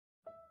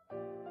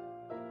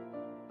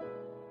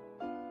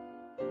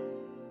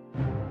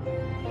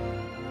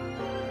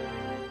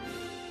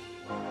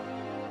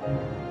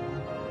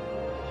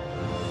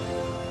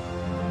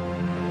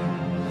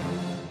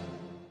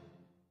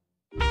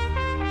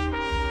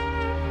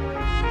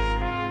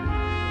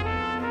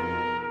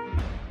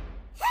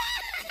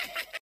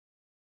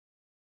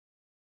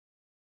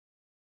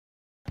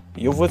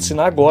E eu vou te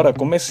ensinar agora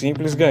como é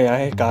simples ganhar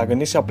recarga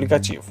nesse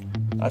aplicativo.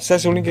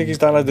 Acesse o link que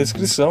está na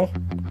descrição,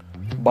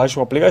 baixe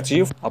o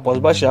aplicativo. Após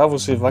baixar,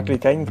 você vai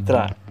clicar em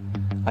entrar.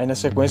 Aí na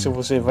sequência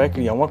você vai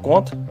criar uma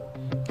conta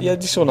e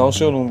adicionar o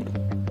seu número.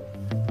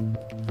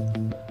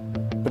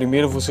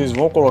 Primeiro vocês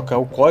vão colocar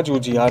o código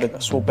de área da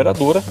sua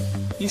operadora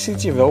e se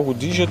tiver o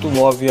dígito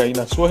 9 aí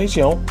na sua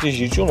região,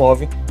 digite o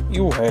 9 e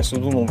o resto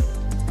do número.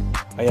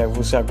 Aí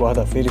você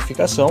aguarda a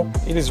verificação,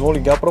 eles vão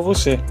ligar para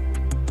você.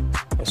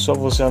 É só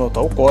você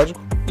anotar o código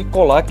e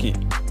colar aqui.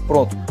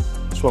 Pronto,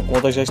 sua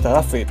conta já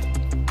estará feita.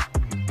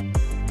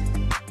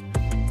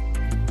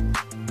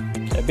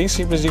 É bem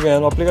simples de ganhar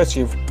no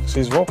aplicativo.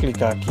 Vocês vão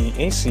clicar aqui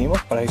em cima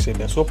para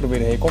receber a sua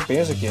primeira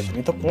recompensa, que é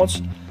 30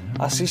 pontos.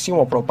 Assistir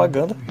uma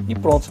propaganda e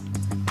pronto.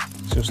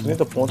 Seus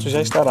 30 pontos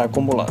já estará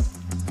acumulado.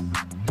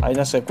 Aí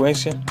na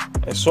sequência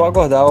é só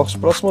aguardar as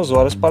próximas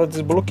horas para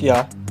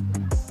desbloquear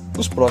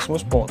os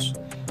próximos pontos.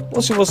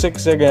 Ou se você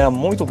quiser ganhar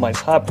muito mais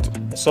rápido,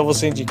 é só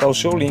você indicar o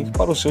seu link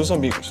para os seus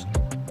amigos.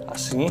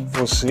 Assim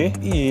você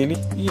e ele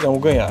irão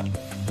ganhar.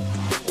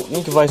 O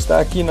link vai estar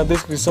aqui na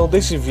descrição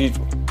desse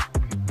vídeo.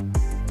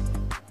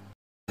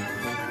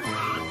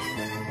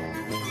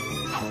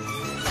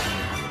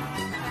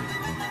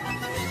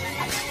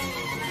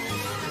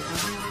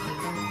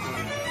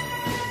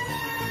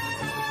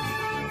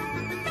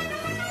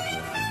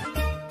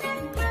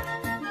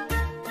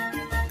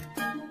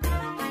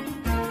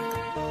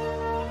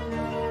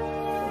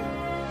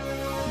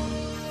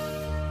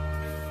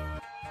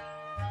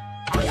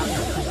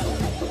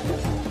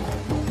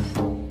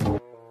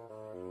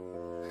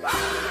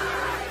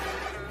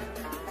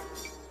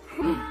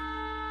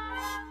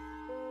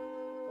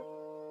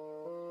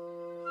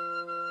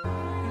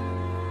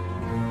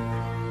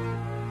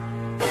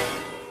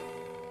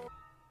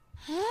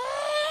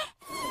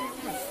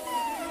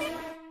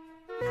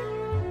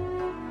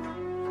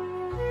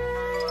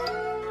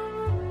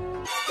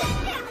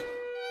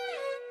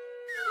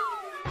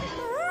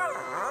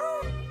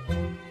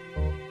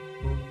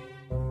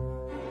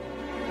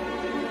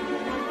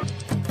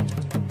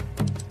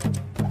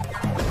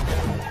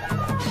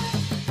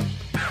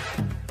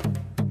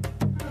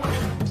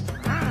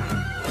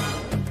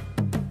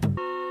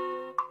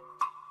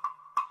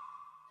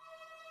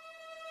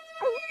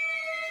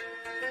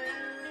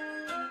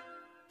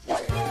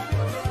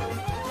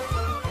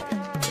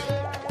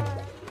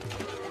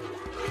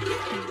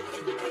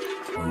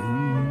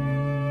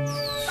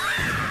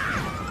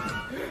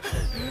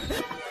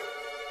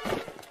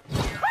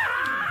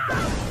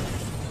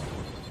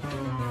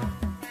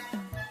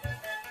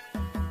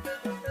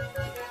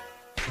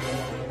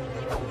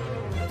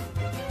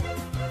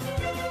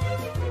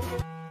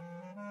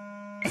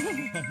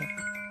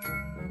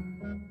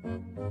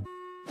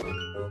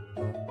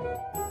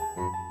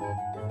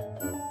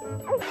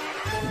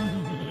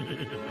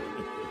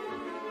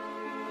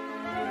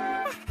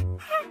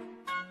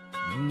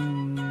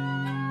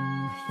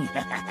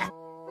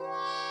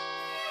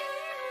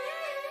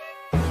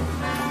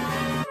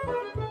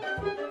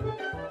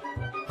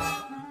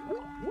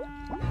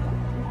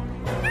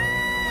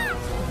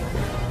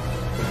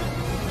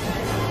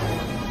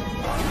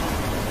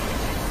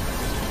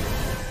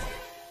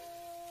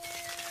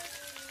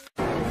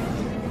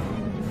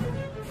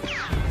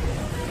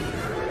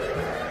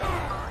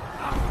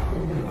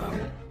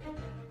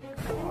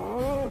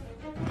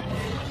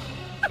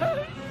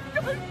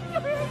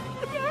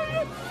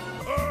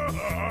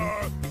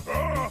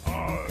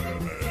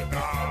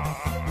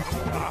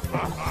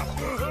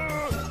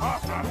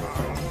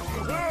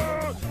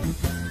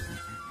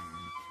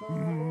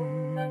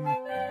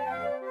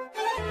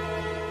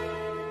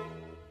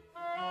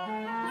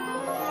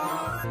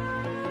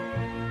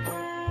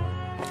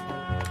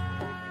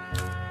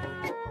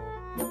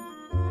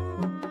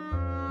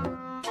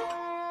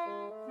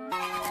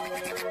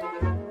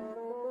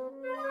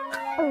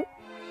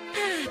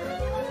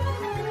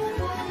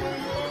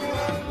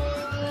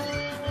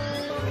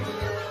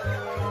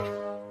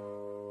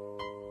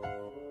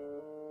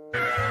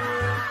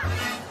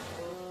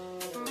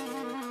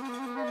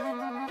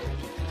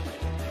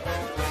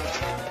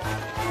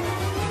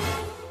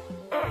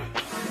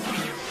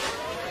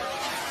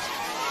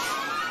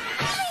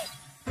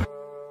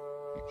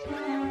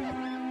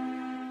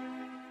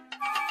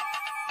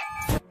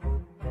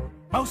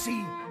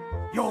 Mousy,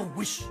 your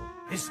wish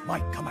is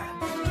my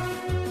command.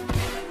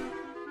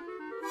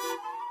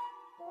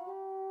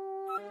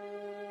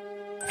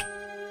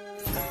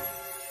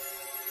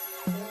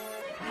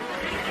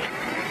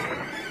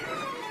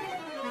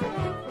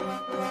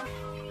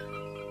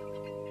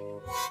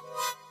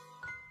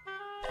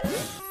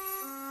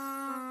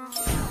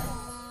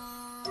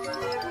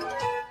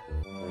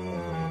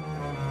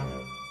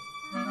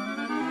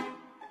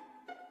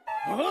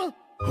 Huh?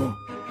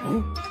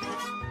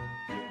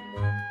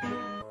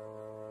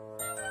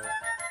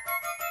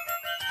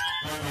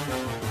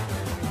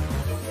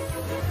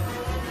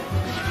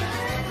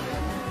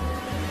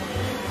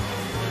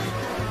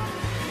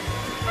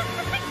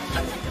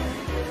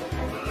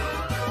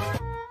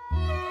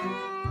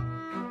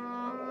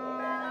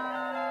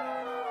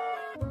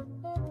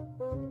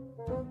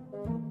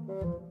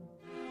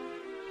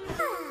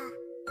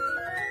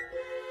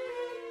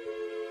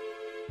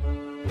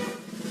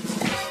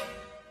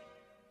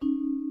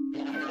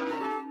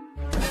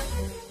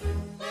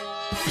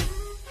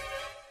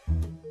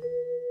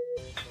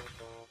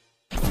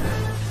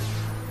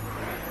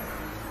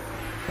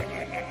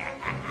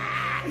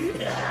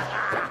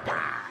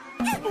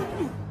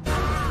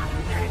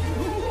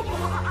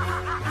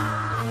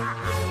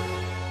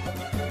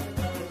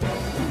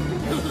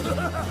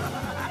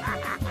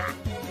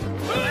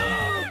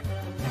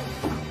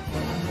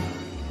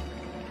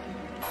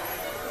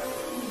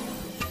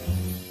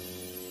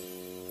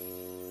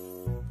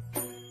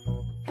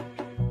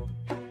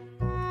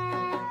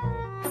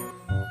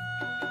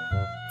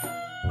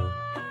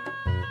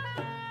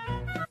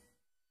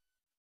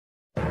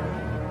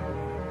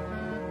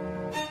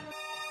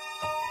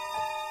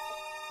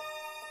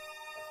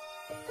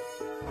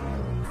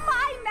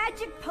 My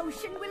magic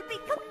potion will be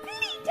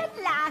complete at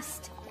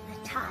last.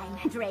 The time,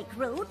 Drake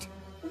Root.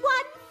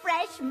 One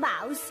fresh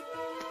mouse.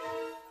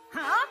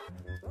 Huh?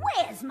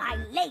 Where's my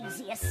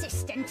lazy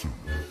assistant?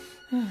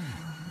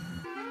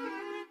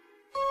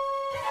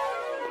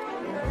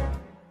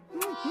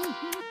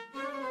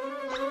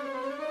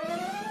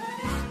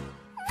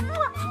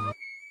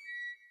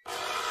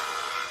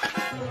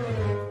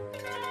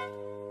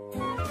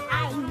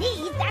 I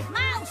need that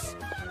mouse!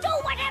 Do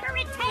whatever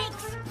it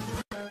takes!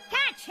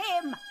 Catch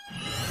him!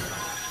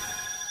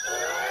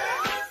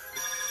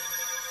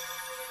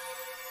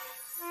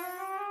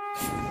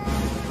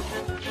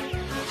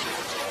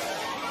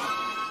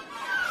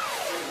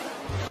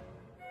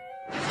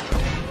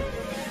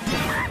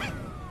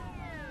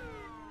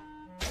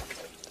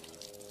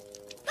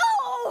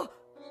 Oh!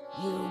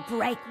 You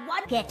break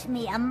one. Get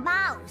me a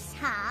mouse,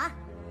 huh?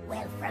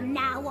 Well, from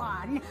now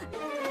on...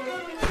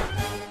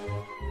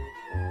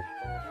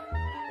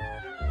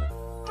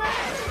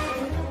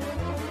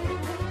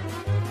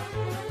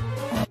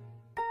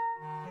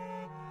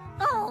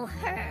 Oh,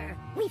 her.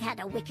 We've had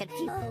a wicked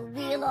few. Oh,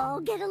 we'll all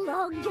get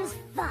along just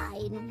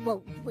fine,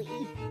 won't we?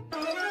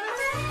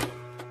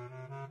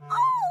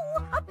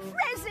 Oh, a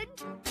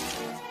present!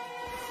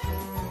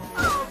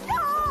 Oh,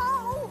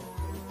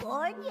 no!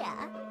 Warn ya.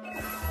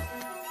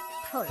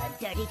 Pull a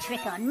dirty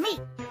trick on me.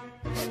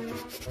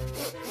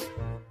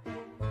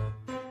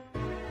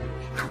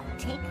 I'll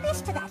take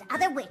this to that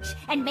other witch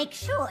and make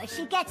sure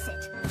she gets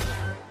it.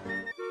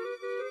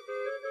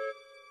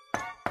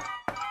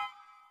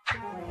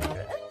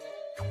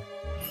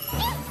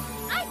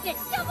 I've been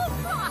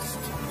double-crossed!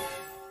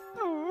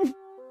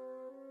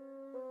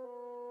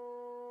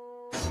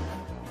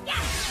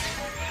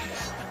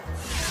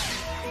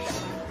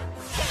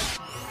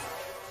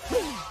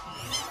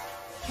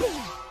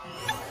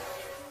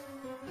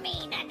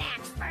 Mean an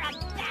axe for a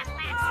battle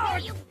axe,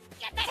 will you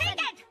get that? Take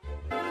it!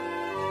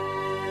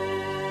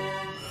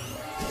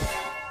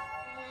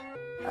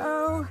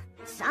 Oh,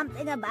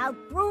 something about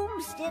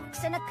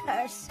broomsticks and a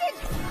curse.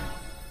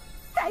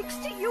 Thanks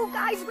to you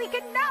guys, we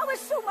can now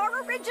assume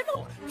our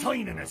original...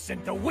 Joining us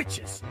in the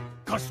witches,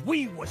 'cause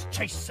we was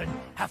chasing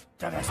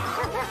after us.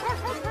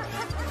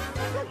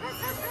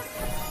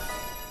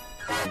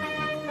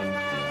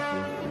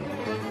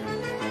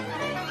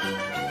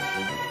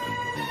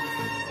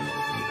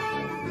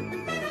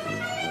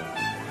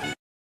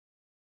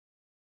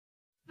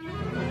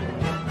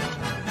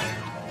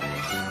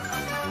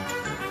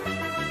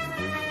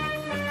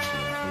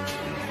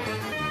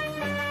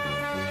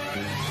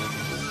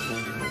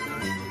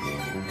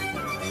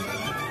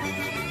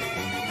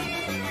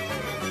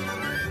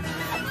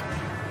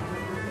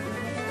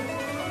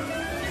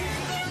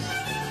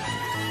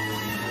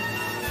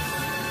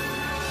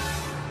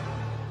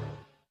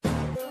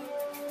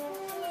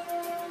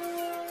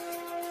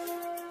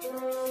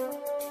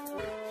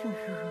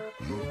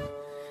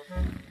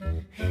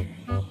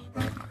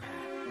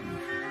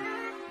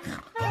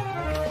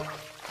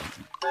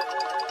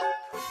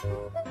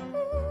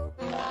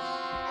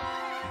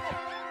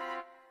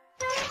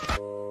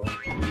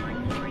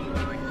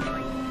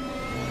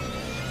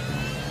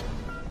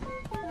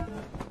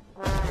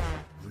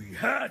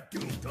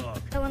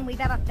 One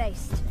we've ever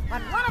faced.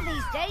 But one of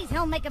these days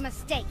he'll make a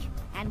mistake,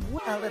 and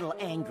A little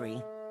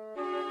angry.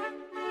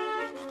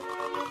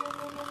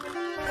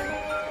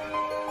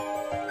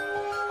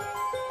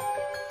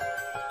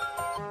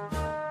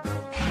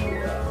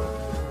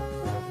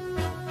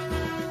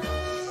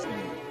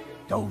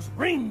 Those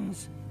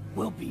rings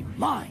will be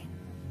mine.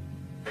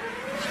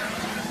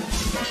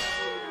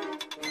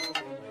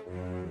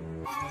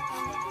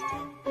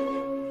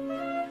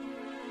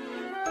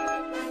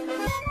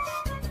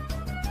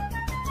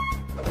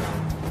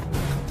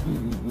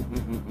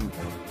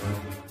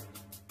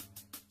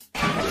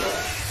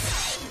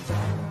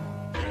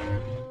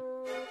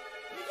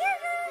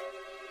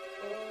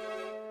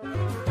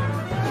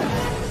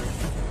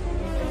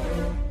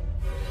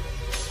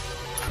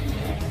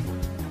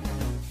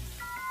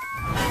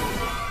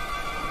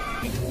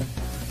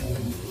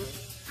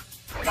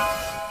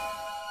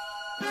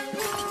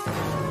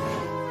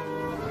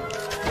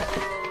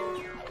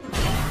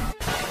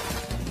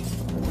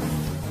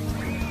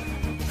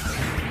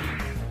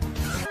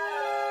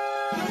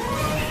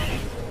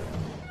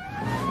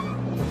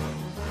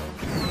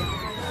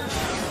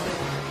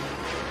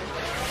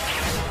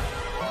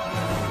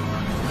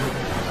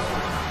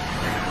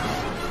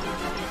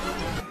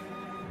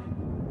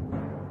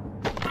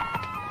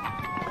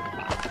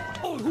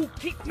 Who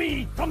keep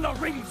me from the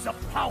rings of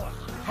power,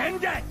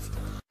 and that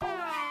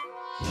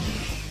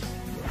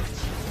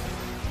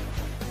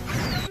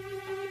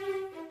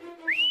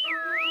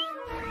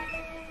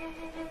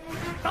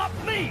stop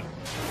me!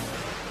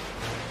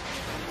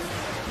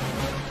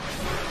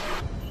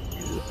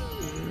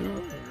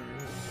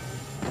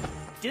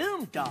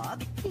 Doom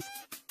Dog.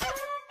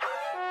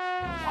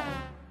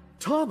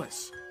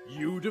 Thomas,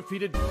 you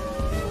defeated...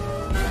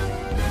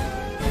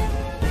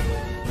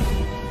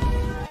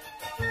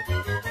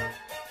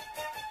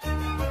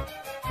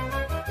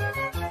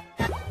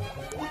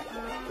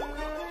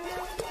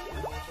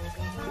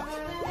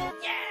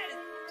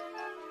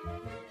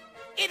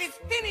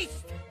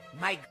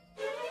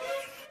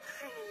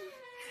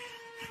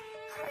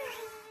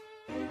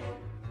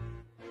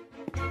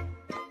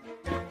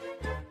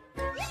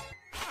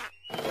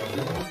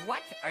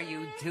 are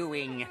you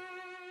doing?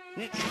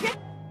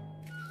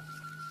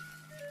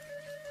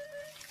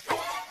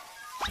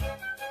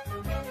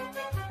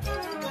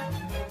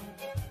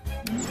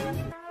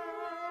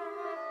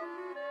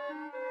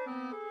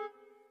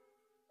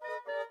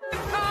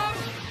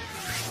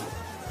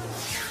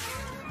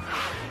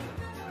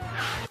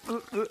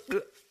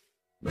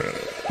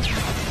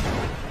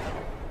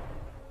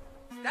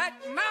 That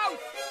mouse!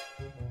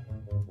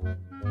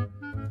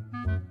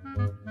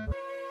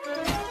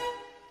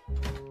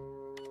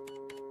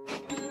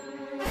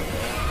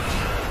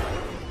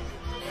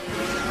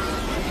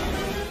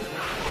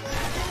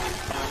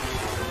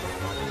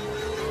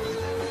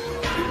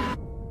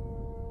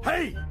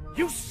 Hey,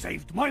 you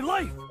saved my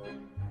life!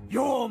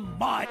 You're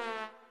mine!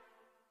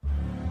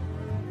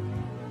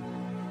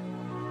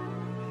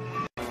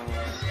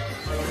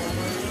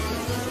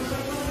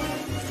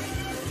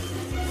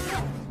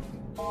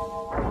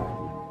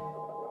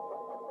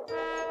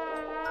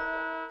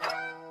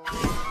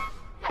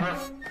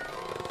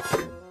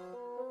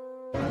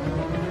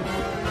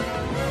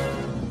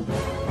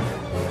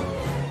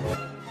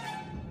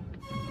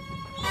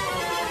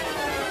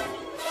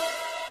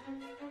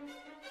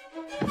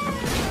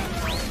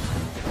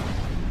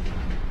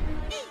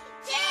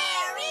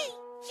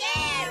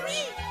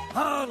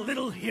 Our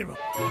little hero.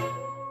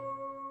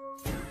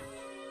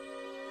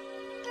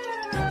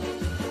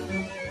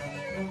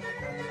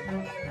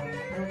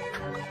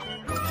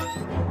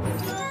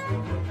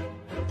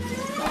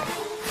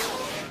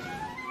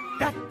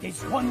 That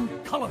is one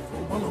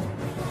colorful balloon.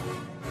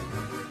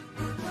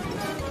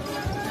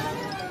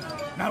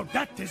 Now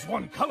that is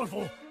one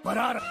colorful, but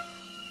out of...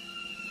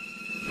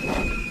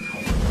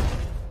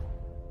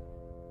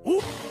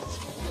 Ooh.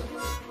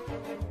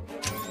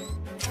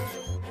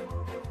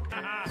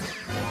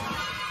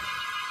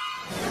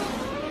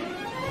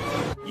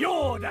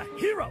 You're the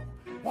hero!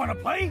 Wanna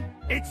play?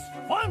 It's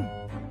fun!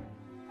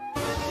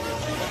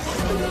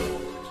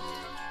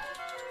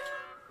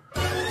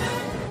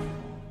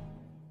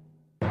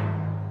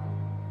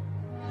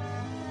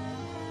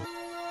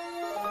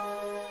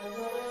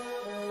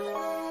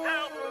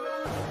 Help!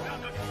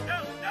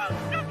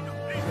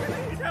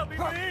 Please help me,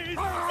 please!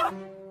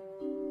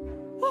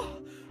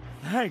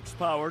 Thanks,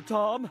 Power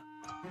Tom.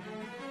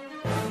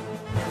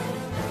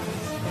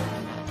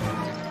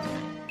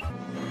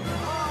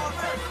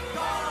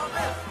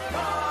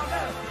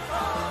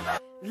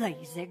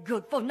 Lazy,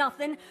 good for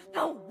nothing.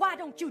 Oh, why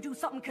don't you do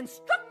something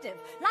constructive?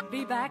 Like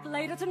be back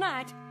later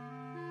tonight.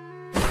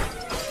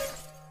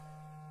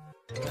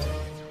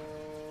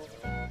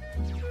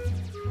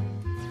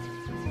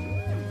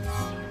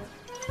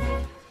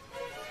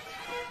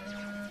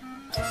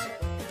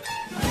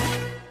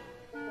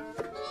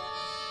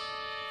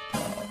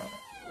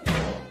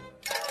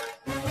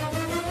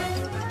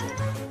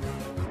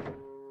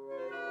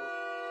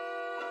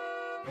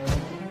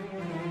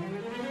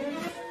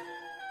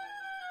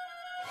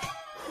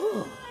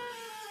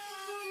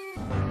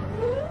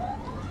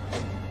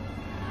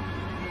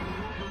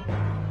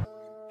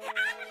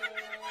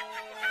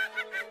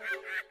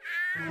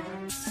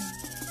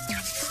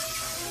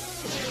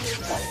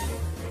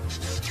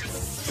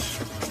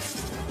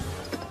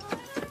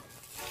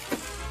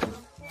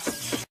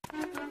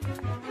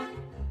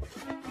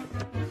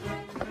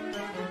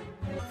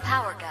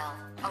 Power Gal,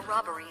 a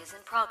robbery is in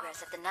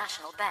progress at the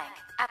National Bank.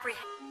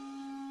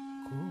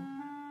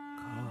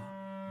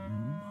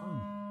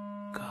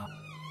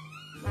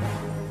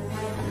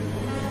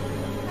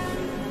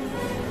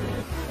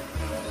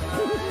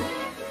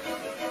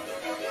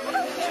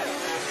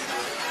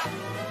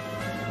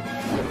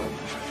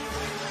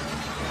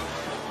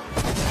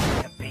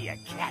 Be a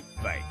cat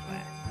burglar.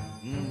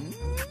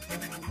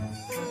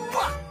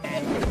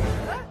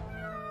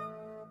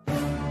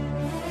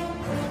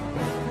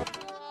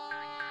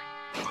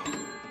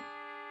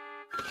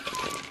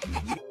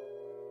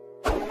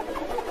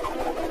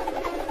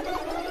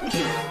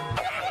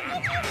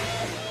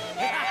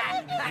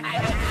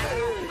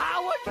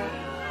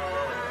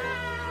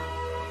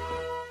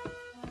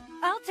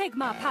 I'll take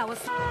my power.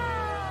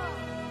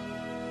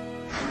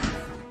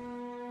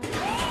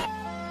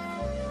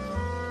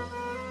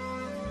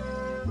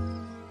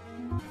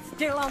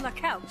 Still on the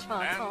couch, huh,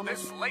 And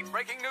Thomas? this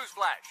late-breaking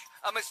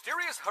newsflash. A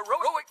mysterious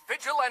heroic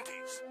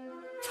vigilantes.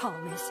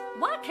 Thomas,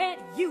 why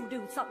can't you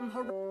do something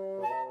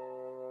heroic?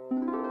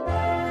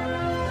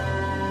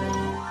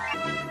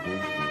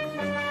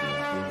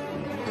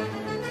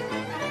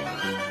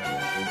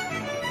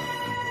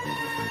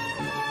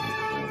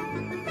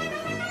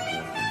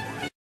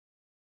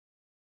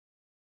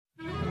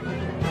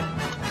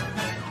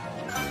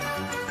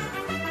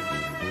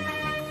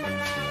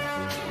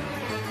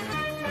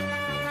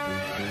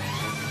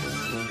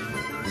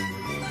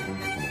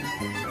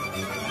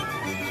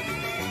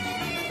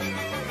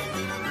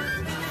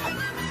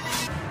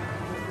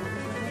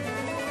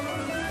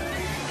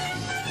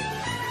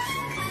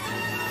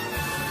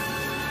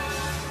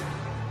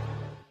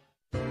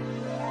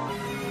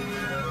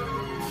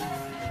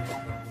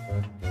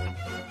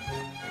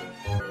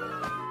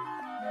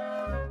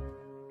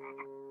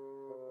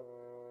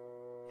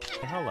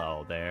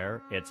 Hello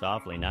there. It's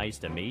awfully nice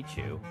to meet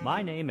you.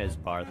 My name is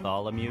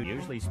Bartholomew,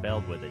 usually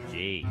spelled with a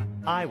G.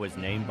 I was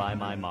named by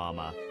my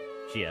mama.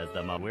 She has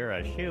the we're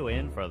a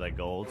shoe-in for the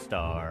gold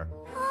star.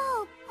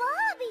 Oh,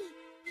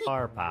 Bobby!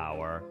 Star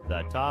power.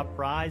 The top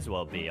prize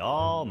will be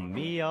all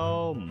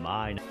me-o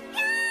mine.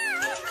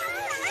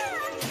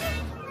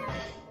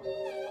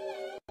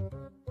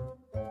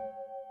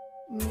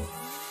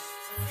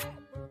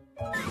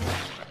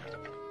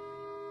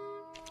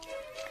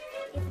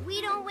 If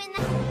we don't win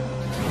the...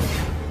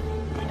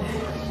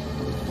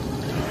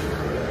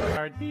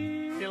 Are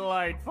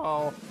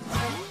delightful.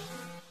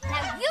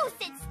 Now you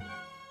sit...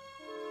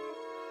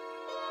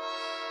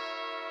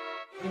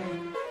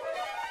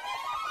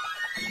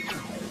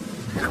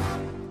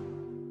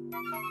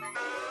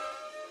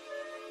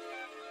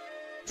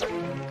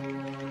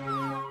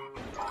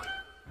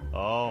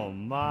 Oh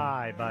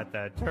my, but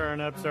the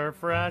turnips are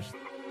fresh.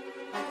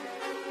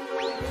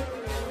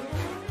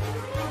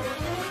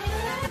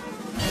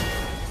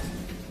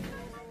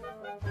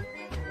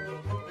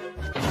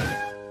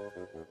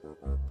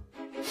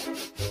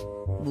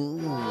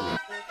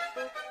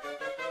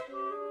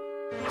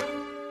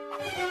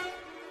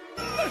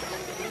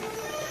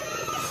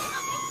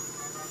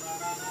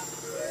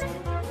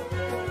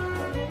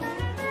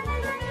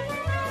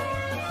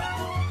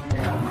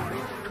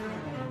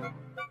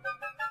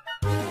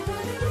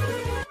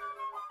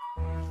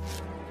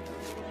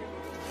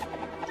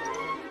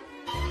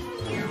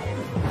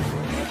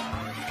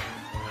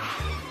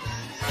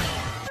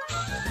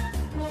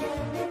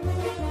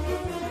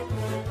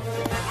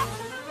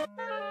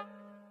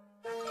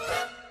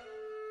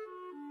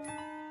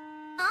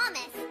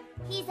 Thomas,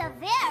 he's a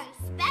very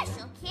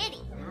special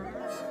kitty.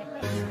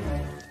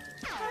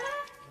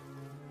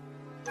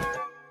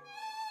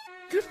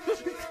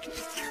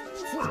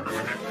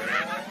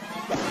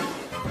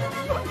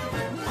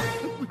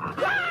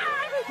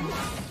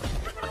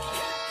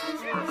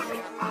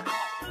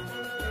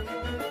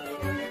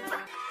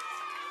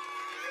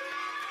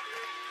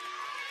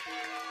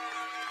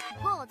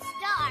 Gold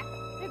star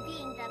for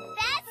being the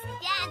best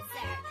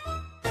dancer.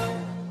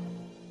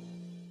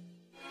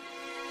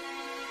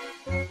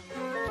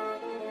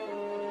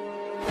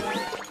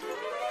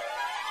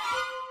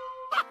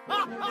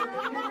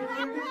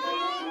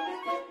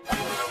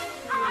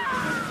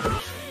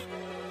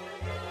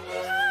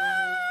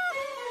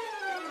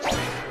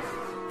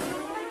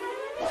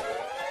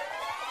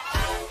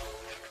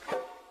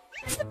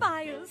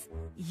 Tobias,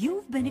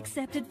 you've been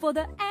accepted for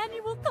the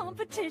annual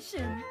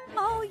competition.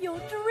 All your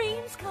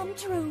dreams come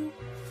true.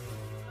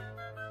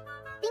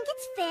 Think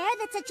it's fair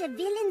that such a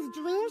villain's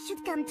dreams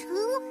should come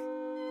true?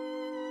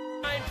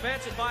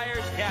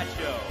 Fancifier's Cat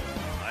Show.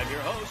 I'm your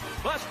host,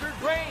 Buster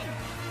Brain,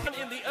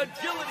 in the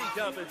agility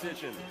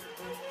competition.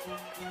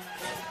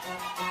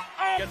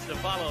 Gets to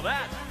follow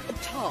that.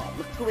 Tom,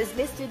 who is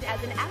listed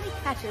as an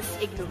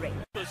Alicatus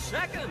ignoramus. The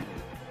second.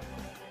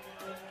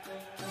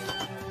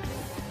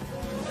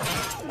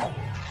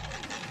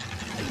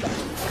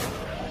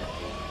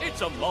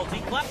 It's a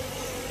multi-class.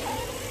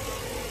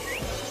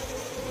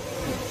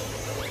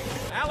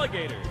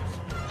 Alligators.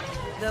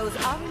 Those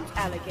aren't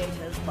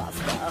alligators,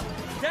 Buster.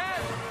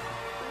 Dad.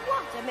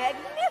 What a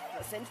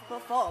magnificent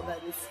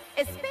performance!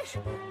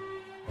 Especially...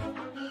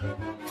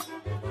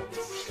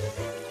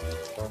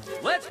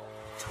 Let's...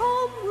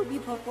 Tom will be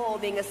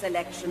performing a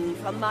selection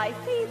from my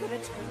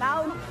favorite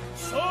clown...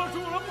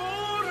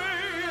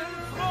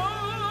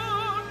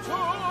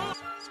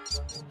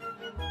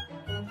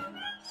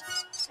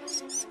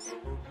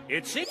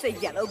 It's a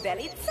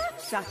yellow-bellied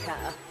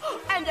sapsucker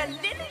and a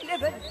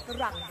lily-livered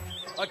thrush.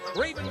 a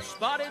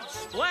craven-spotted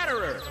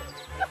splatterer.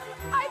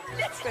 I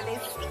literally...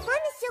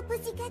 Promise you,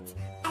 Pussycat,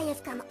 I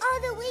have come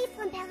all the way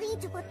from Paris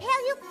to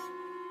prepare you...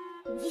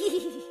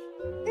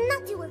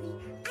 Not to worry,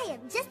 I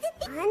have just a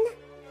thing. 1,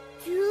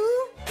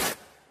 2, 3.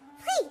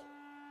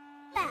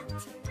 About.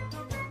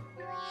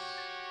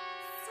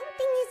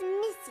 Something is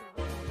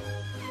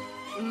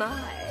missing.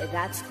 My,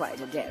 that's quite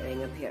a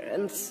daring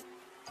appearance.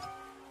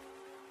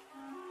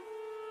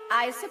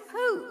 I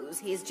suppose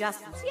he's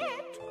just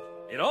yet.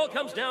 It all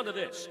comes down to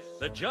this.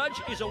 The judge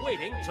is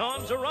awaiting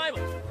Tom's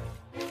arrival.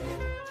 She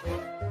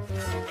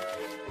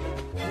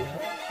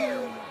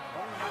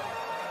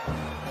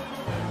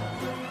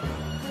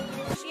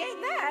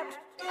ain't that.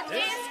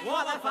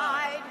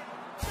 Disqualified.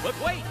 But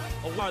wait,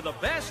 who are the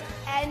best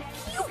and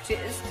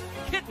cutest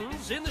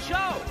kittens in the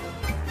show?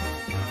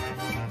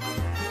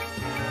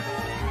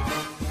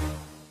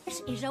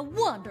 This is a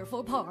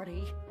wonderful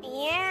party.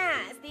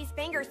 Yes, these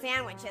finger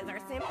sandwiches are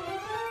simple.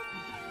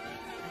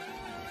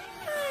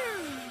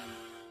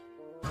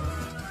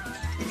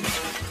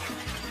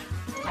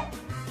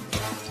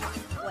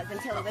 Was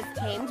until it was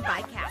tamed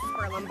by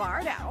Casper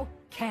Lombardo.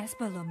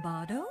 Casper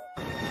Lombardo?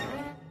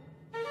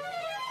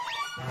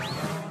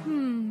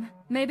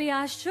 Maybe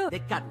I should. The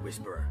Cat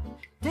Whisperer.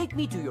 Take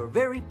me to your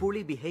very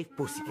poorly behaved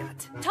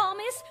pussycat.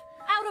 Thomas,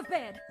 out of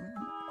bed.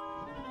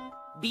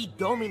 Be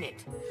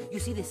dominant. You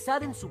see, the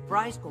sudden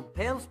surprise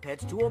compels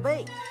pets to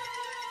obey.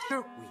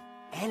 With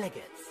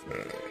elegance.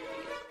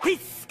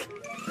 Hisk!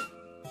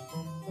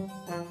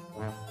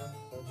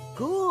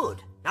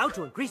 how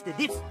to increase the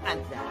this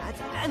and that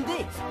and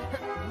this.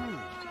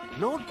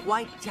 Not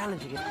quite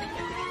challenging it.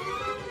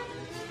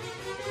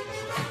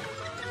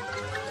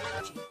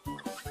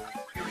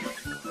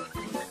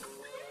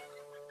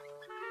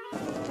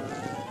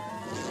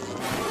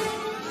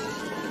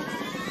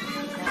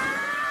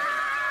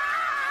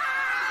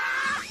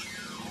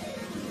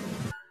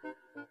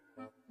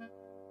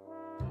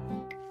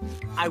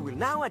 I will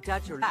now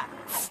attach your lab.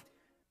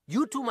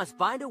 You two must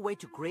find a way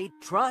to create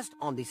trust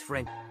on this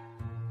friend.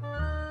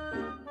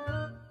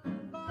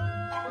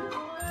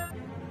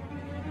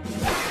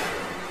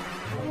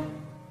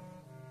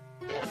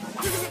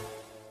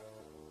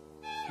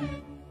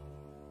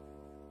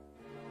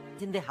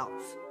 In the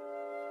house.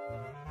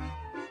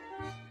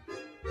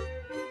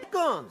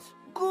 Guns!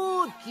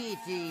 Good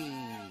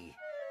kitty!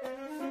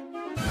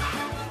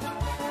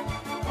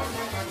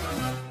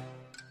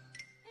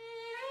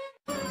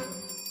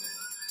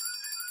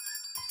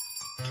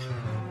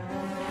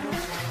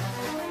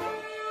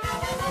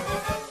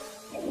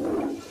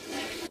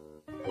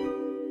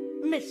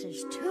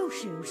 Mrs. Two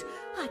Shoes,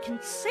 I can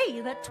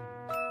see that...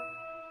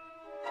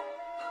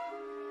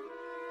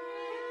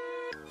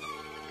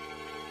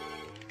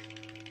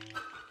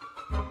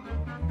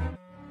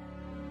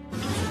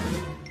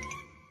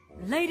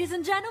 Ladies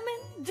and gentlemen,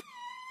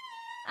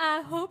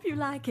 I hope you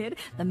like it.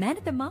 The man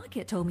at the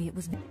market told me it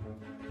was...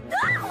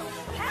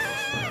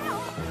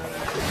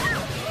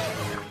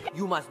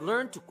 You must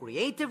learn to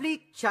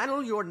creatively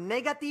channel your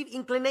negative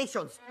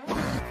inclinations.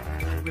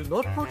 I will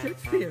not project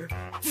fear.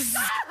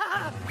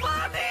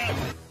 Mommy!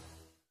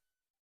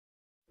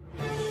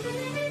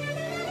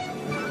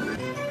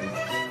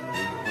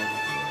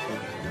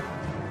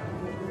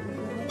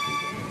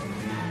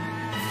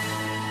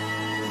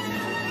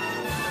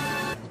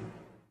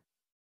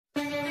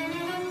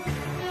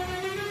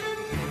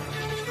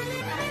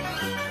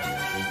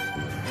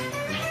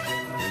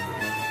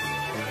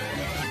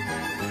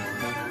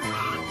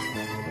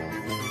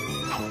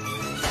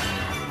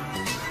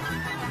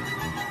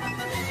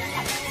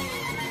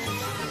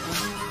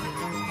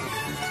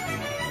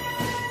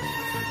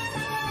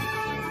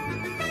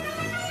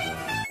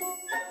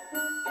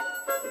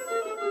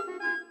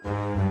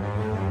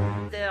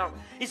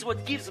 Is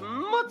what gives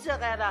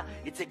mozzarella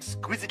its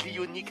exquisitely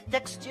unique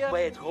texture,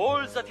 where it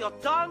rolls off your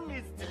tongue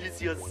is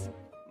delicious.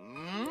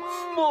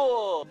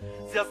 More!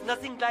 There's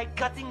nothing like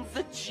cutting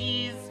the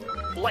cheese.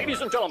 Ladies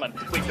and gentlemen,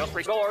 we just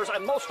reached doors,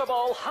 and most of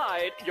all,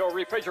 hide your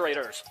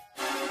refrigerators.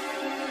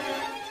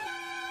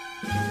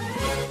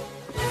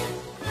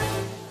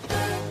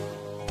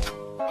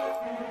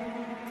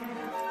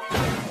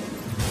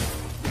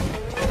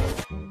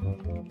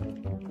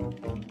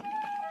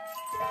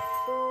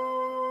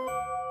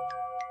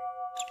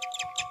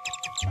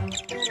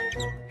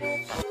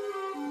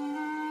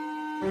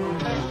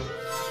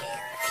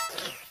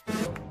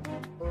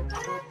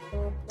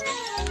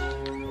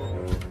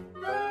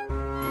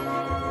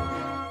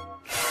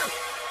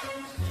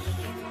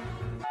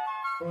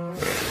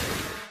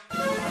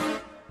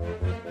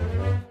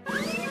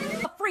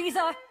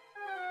 Freezer!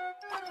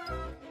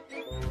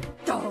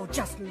 Oh,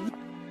 just...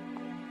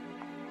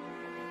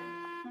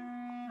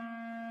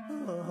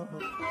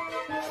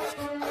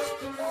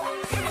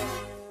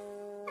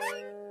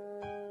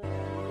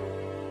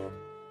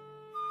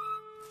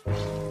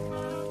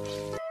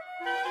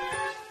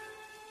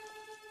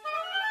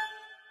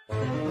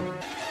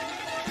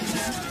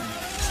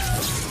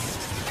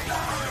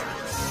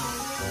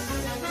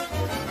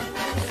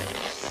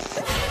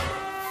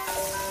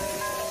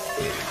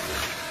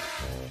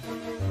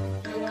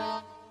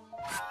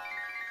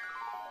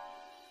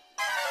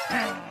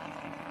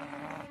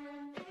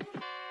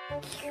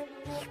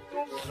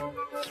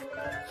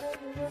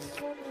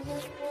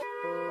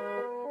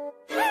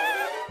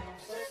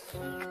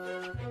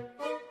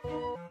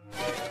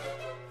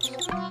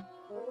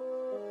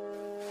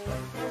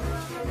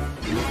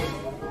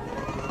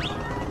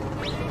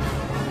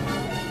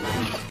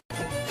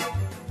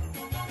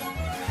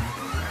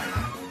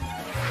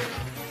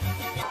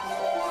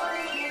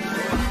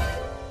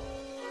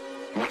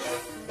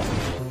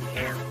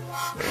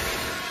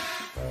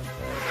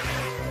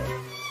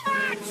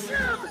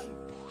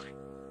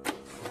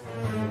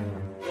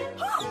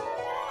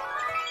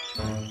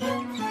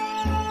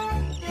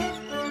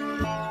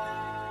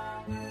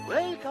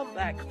 Welcome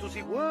back to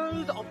the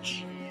world of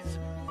cheese.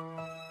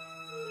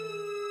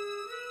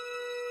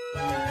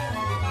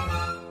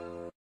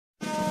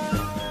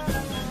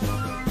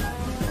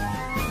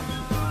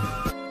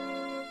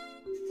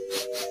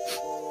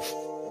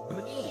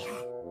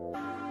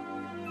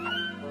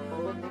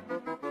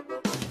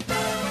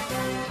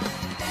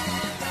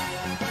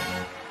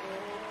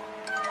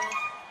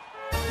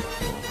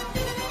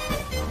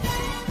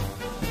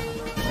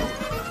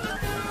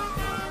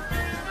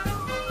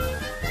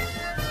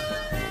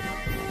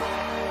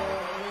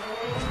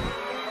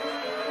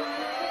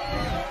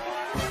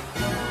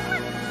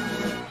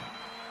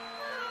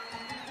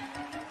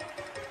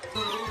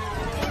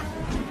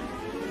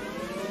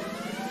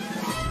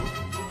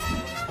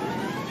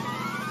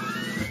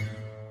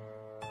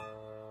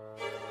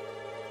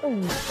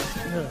 Can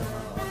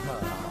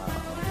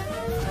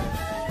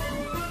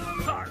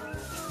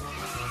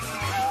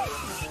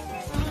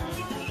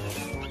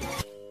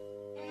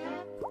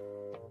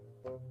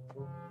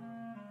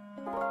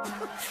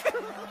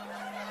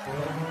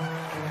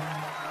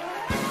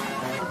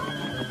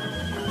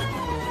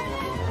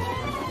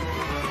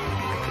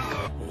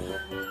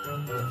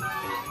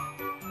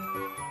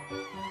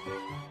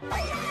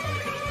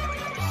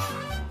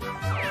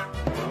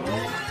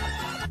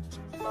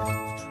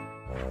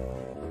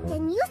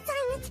you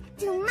silence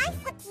to my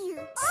fatigue?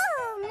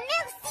 Oh,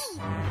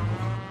 merci!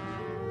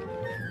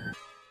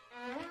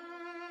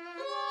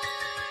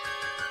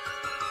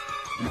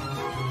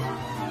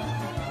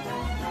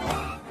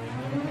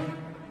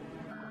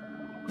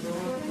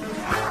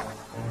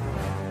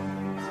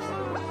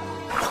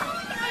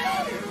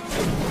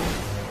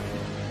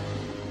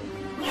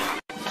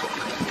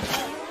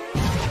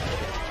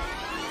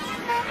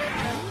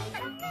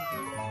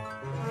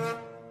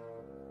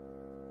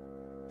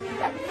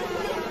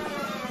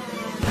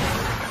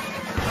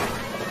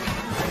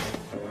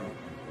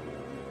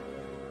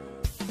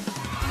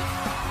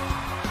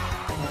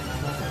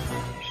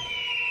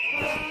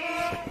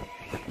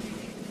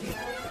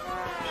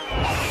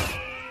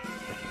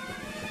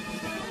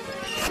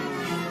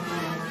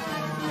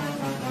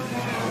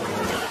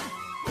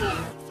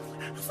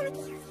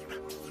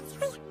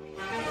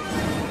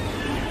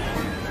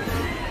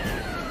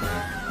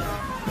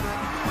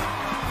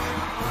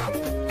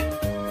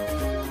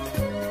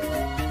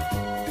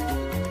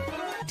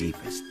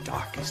 Deepest,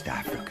 darkest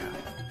Africa,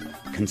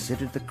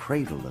 considered the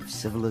cradle of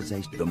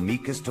civilization. The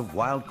meekest of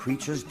wild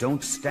creatures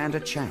don't stand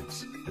a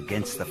chance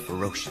against the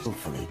ferocious.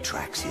 Skillfully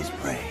tracks his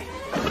prey.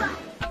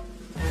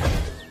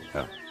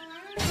 Oh.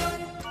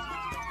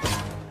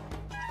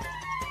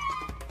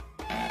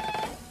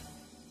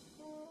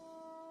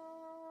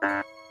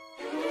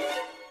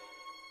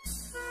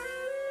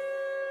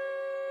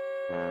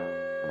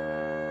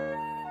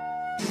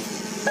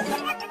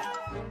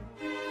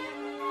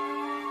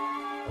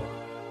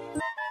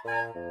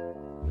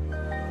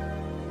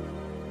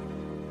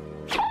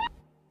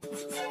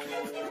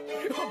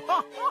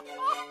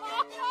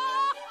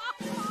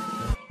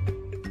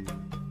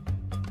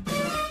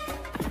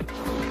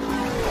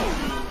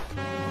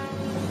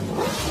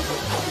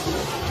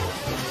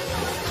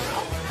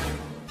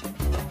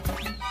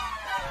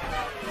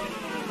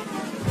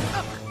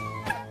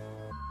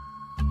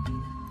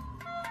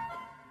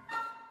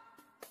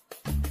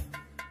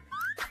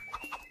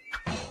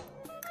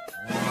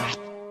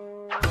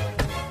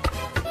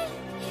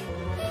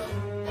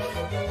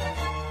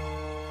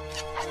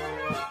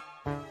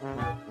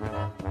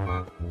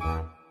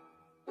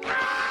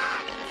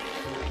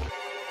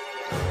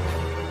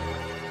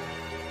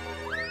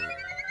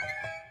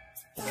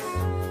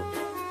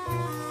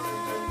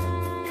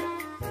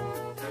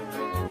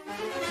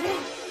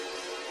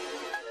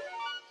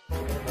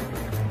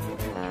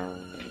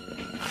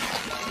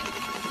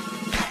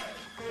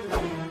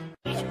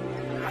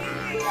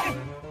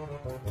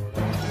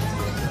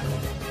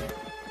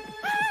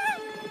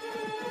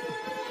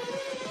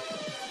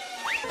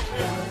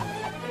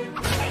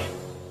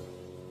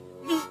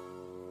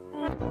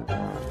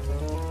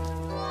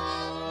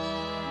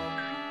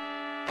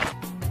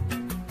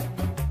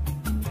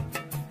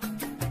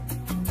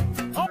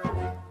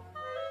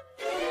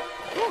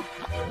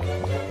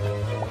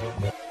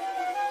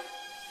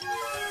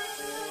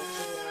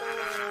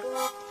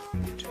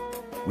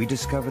 We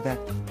discover that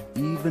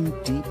even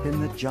deep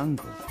in the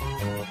jungle,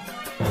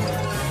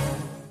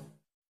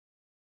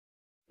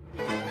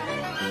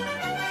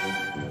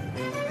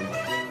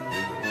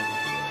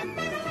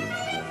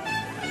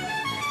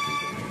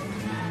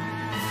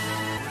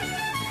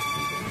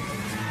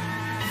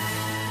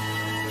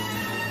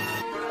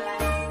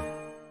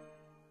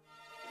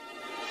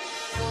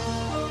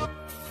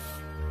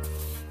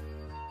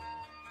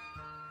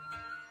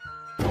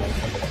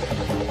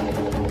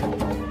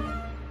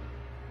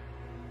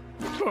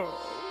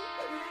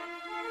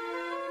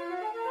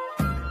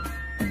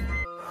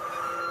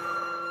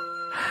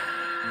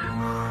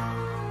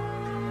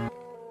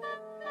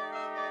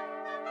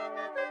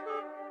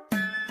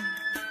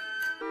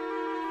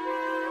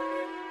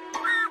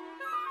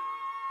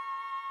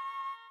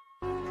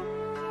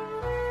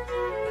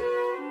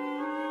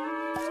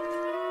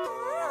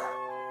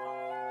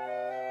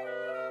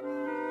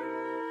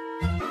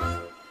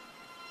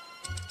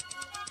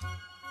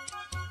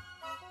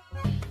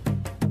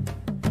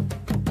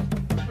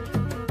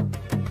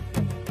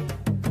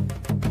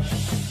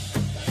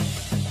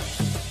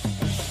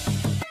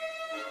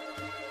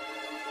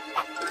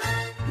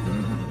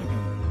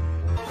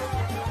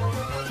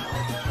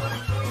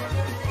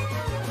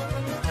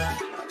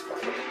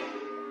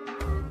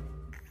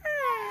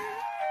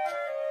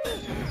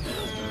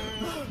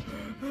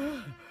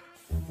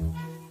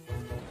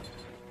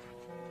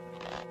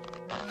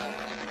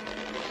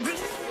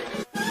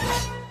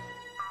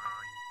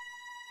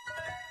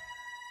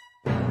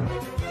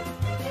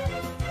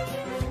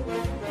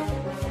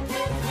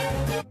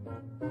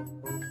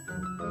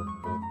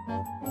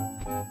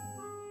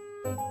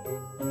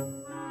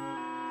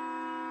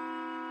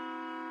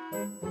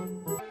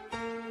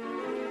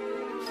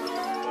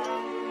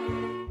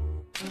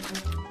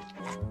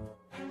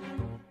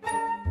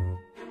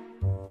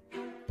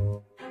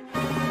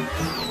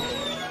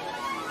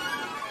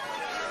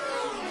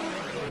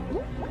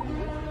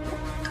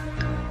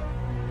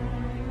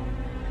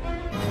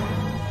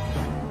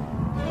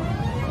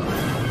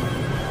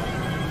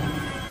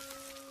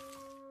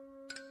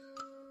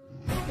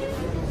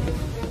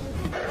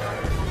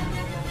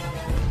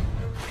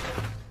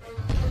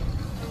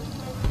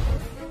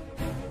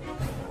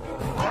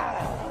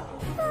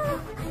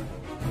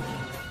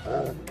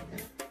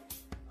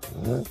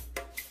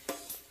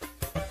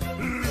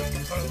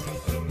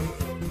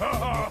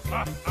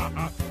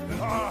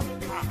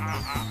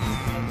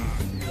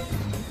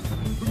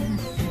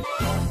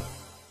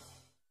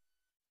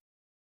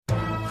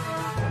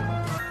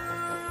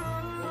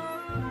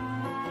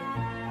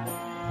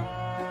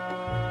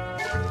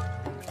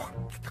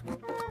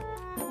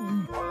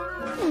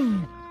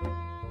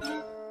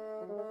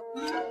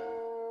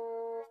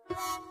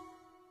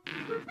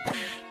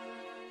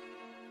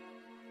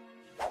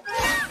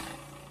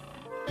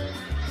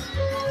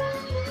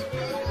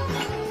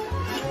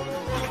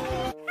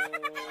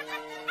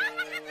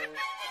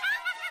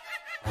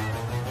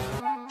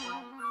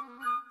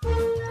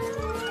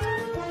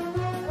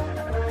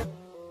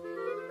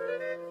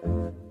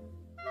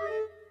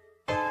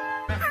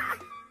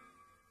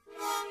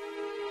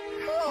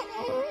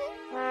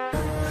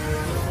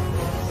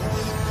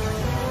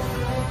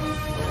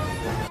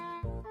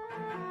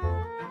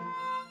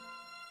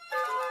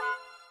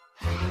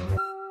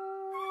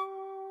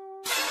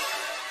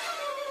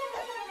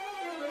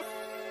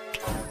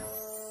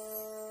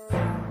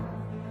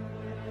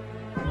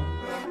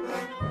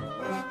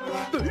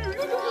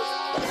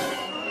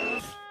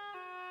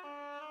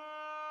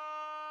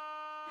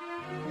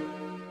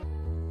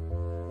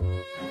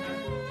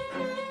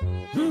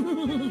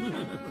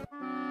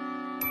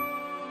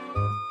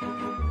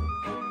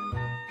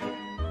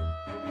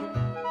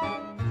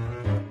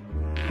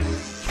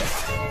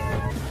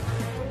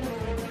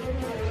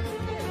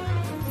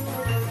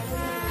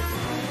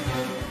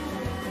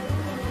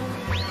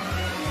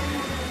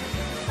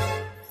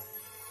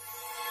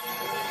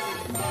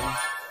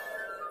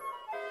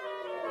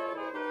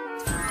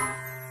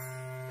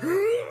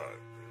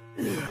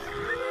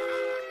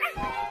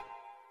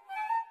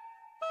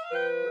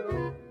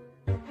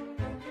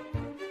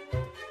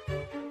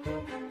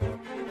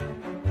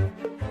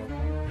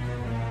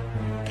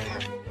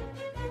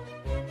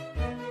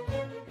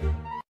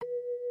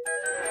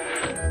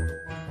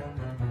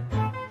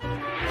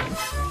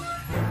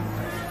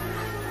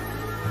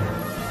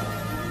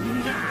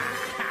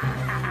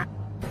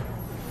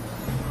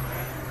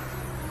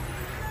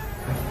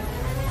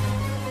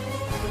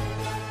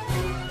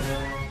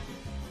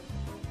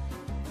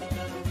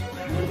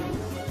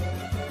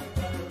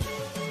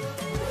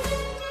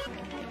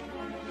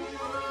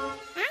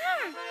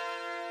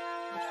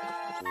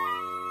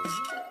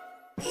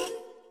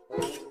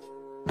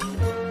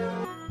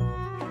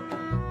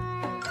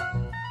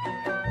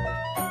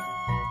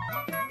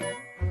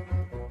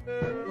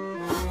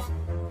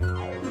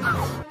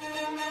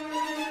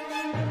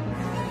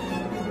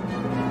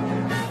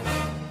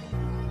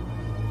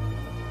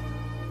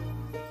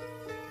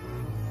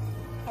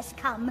 Has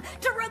come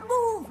to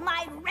remove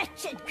my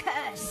wretched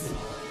curse.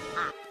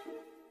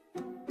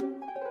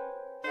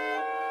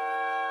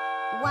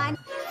 One.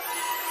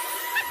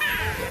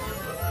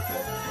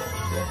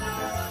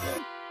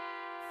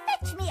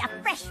 Fetch me a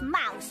fresh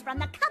mouse from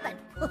the cupboard,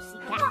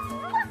 pussycat.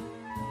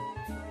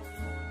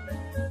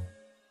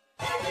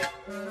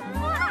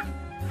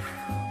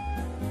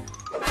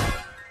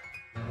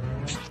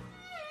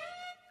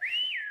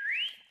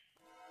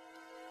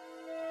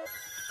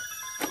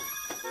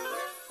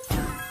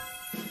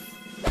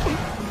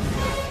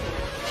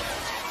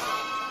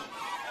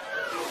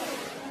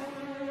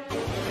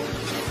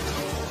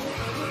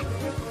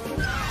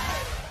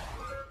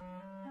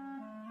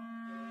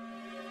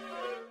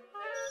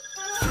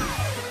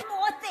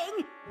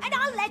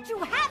 You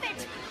have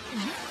it!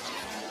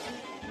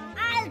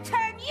 I'll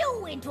turn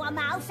you into a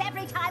mouse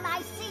every time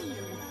I see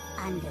you.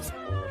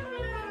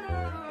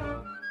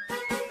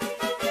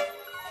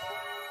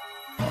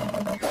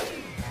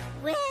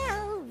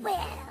 Well,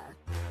 well.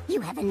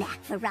 You have a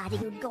knack for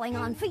riding going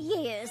on for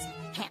years.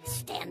 Can't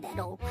stand that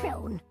old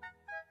crone.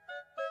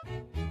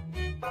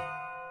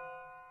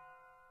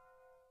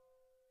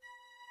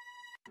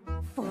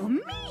 For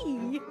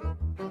me?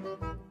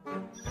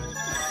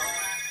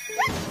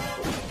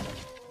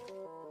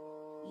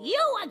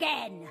 You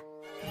again!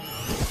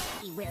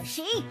 Will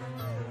she?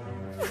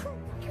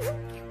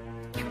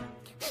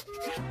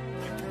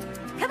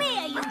 Come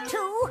here, you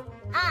two!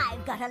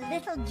 I've got a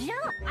little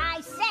job.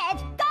 I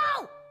said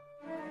go!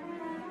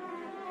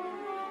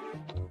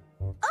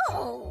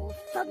 Oh,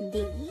 for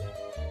me?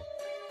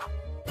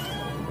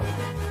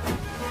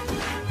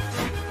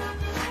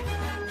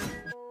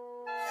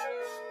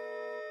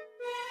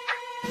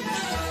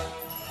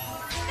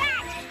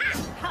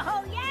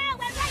 Oh, yeah,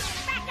 we're right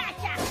back at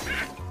ya!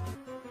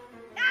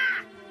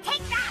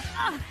 Take that!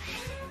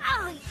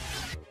 Oh.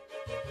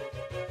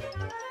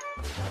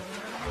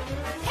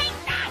 Take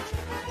that!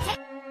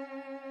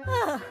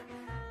 Oh,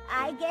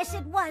 I guess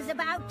it was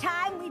about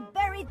time we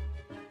buried...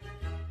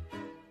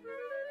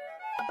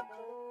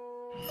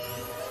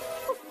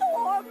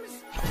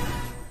 forms.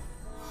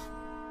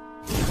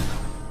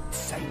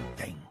 Same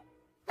thing.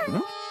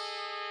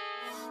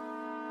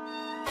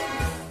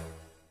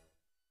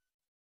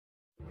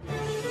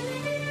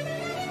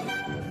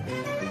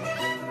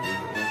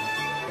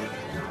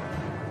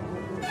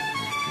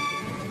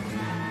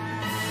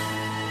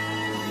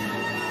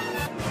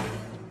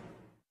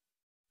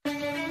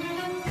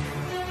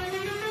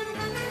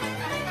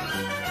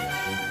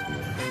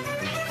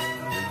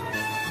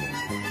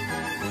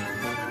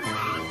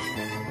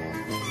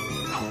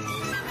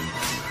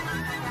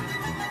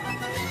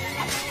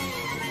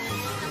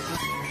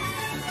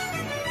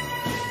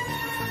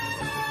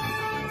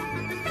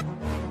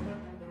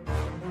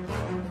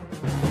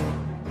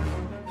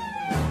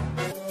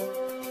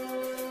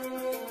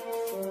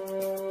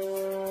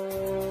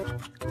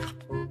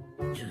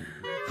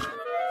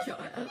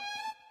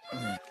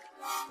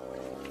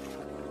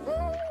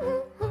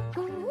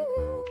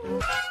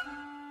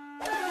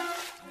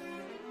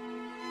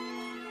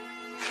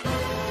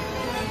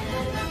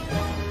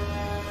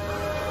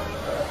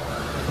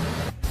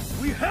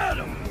 We had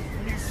him!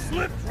 He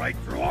slipped right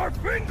through our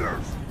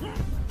fingers!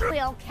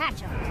 We'll catch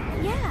him.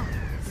 Yeah,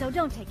 so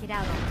don't take it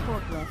out on the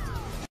forklift.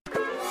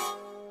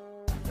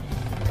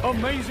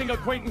 Amazing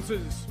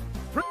acquaintances.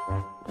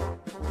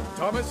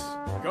 Thomas,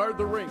 guard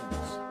the rings.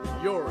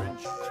 You're in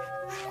charge.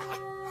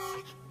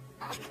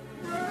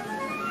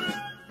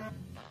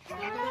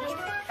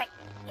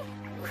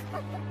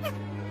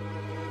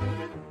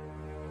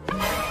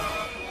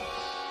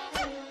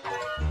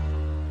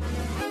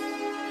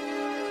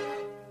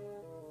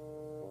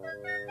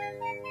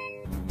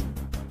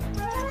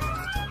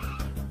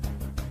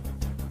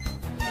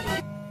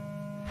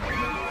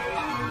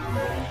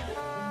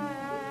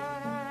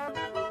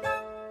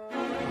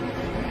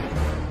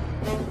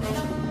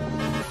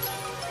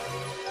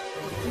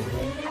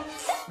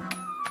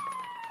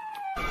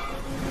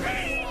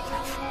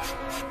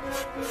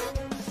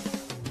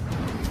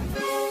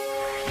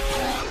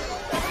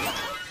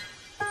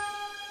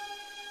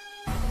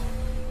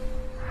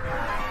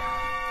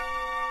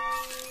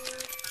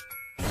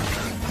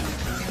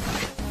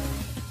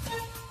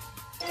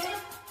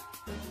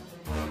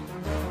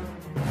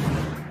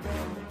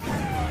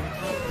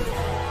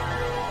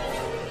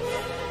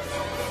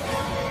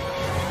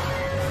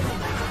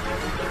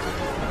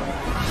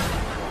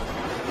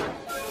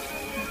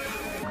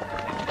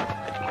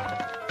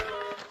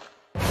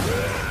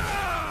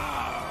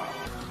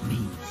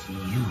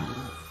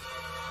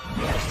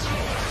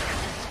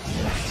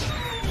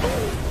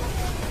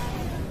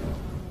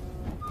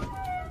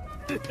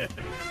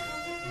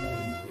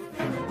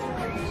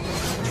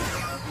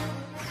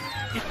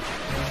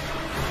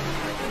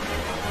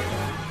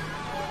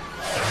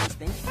 He's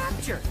been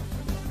captured.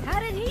 How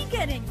did he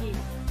get in here?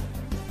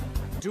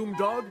 Doom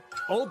Dog,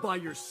 all by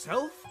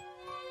yourself?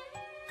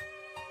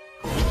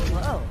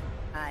 Whoa,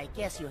 I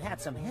guess you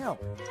had some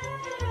help.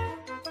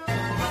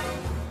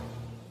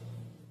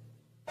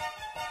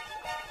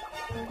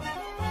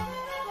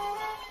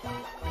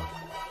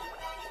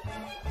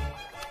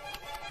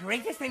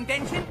 Greatest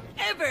invention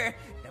ever!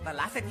 The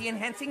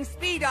velocity-enhancing,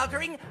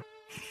 speed-altering...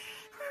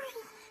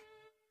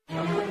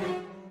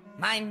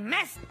 My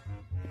mess...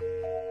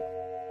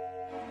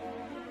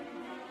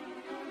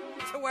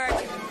 to work.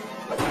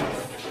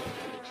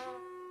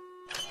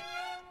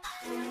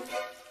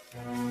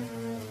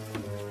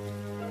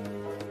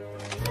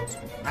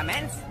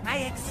 Commence my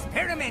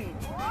experiment.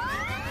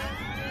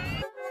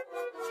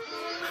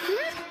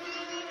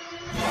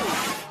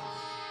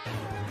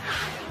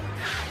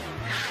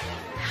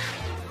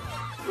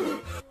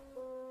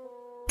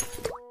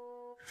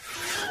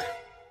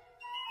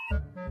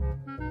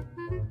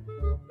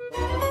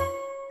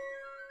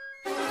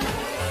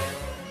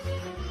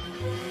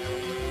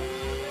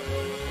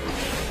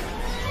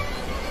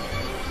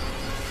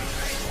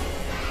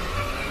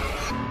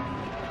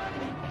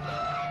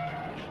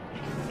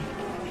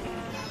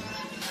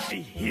 A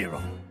hero.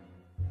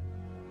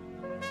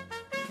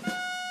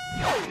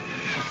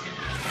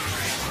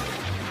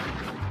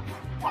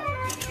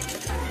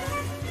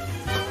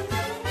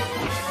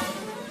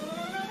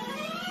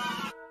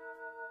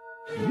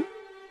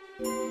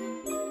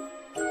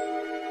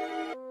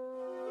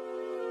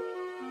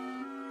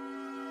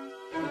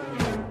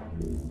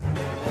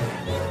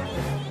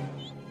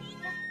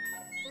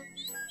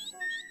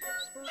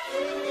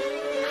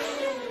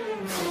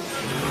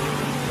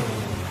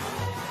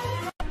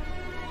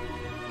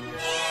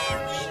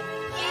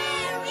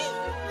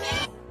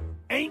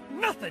 Ain't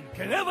nothing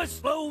can ever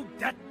slow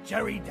that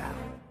Jerry down.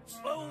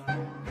 Slow.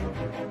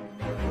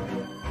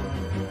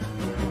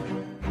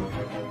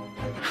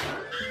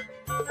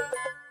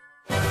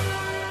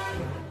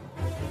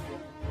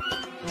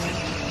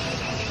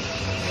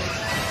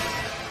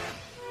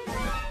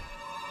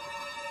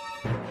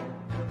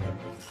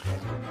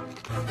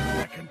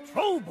 The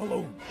control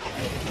balloon.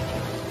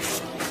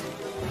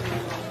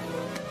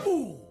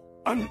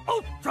 An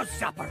Ultra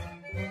Zapper!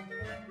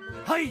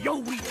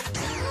 Hi-yo-wee!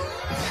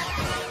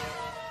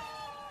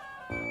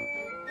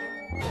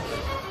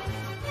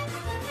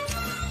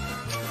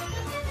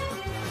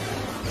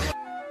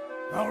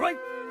 All right,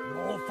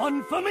 more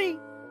fun for me!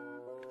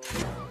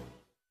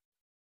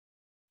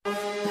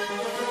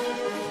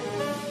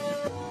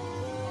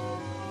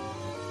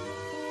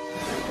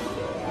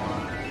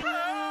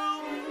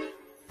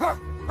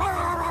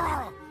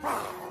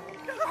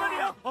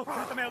 Oh,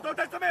 touch the mail! Don't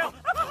touch the mail!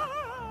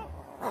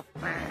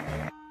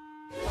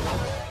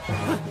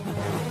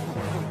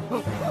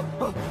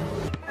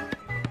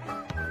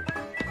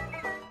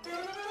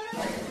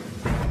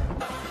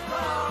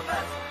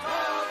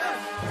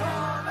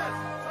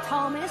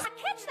 Thomas,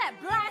 catch that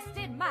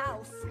blasted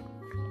mouse!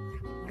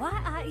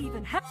 Why I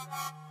even have...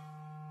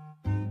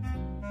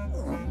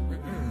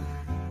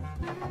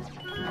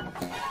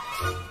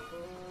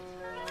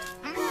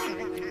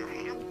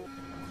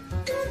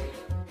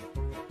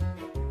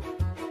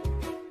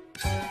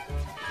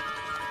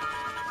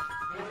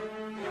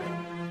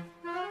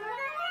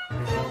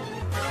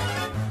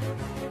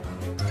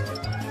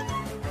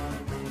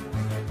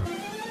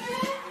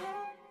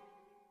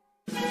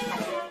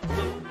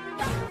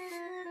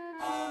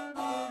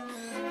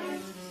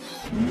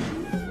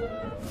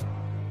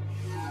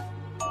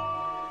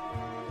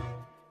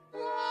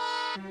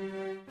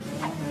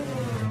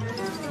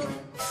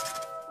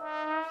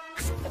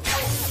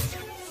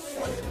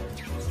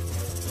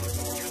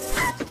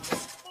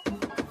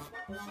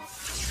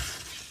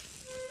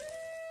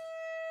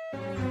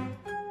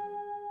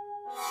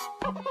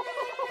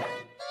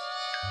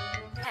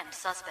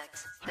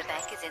 Suspects. The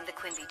bank is in the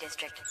Quimby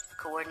district.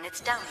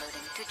 Coordinates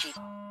downloading to G.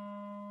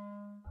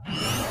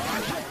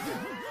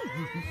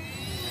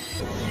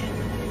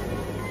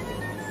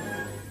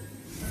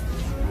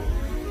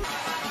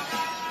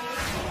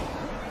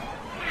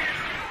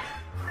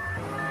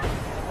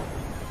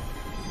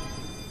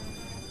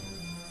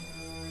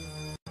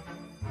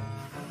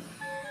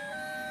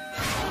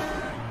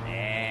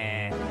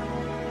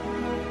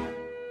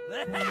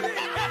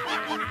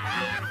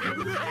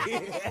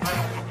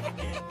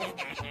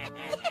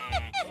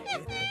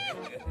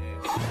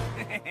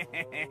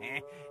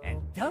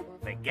 And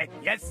don't forget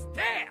your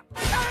stamp!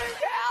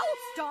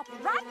 Stop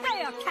right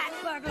there, cat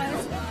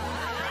burglars!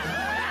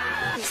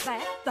 Is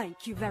that?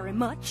 Thank you very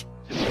much.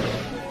 The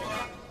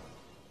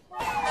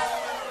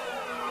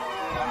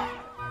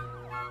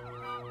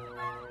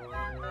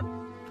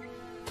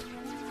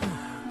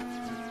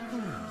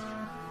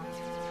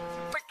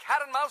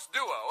Cat and Mouse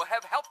duo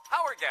have helped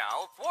Power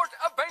Gal thwart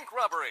a bank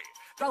robbery.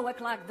 Throw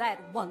it like that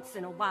once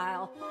in a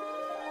while.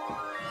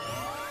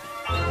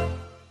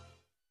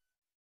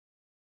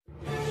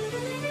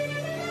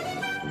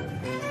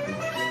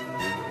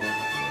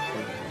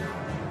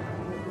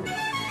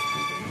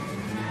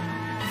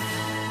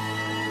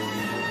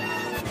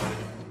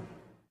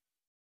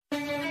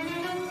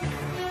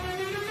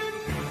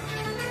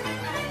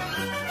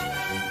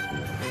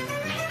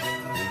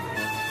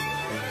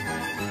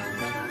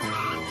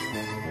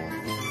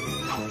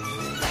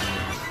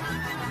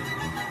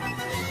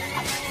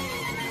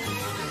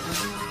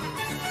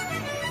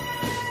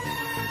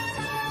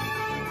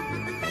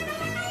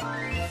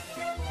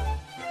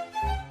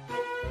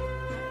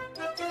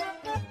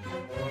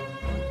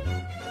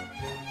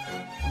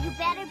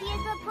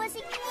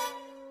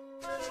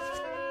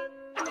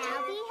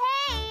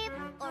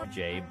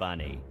 J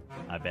Bunny.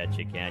 I bet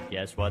you can't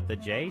guess what the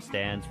J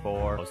stands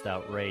for. Most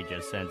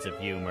outrageous sense of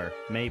humor.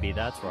 Maybe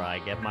that's where I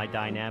get my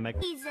dynamic.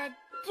 He's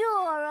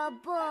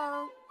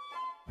adorable.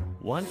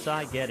 Once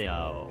I get it,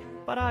 oh.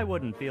 But I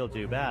wouldn't feel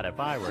too bad if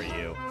I were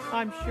you.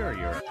 I'm sure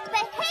you're...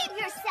 Behave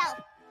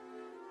yourself!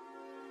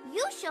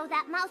 You show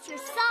that mouse you're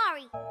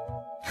sorry.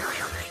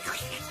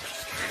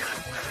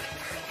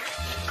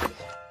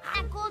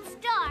 That gold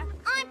star,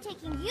 I'm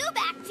taking you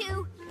back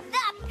to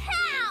the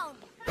pound!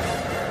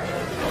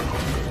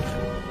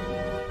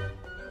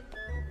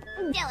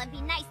 Dylan,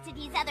 be nice to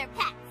these other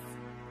pets.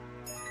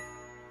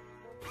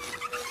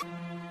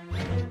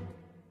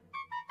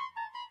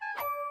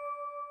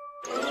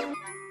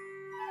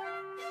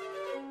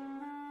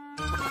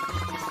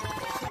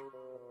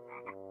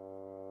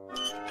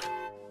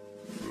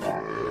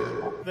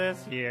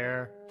 This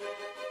year.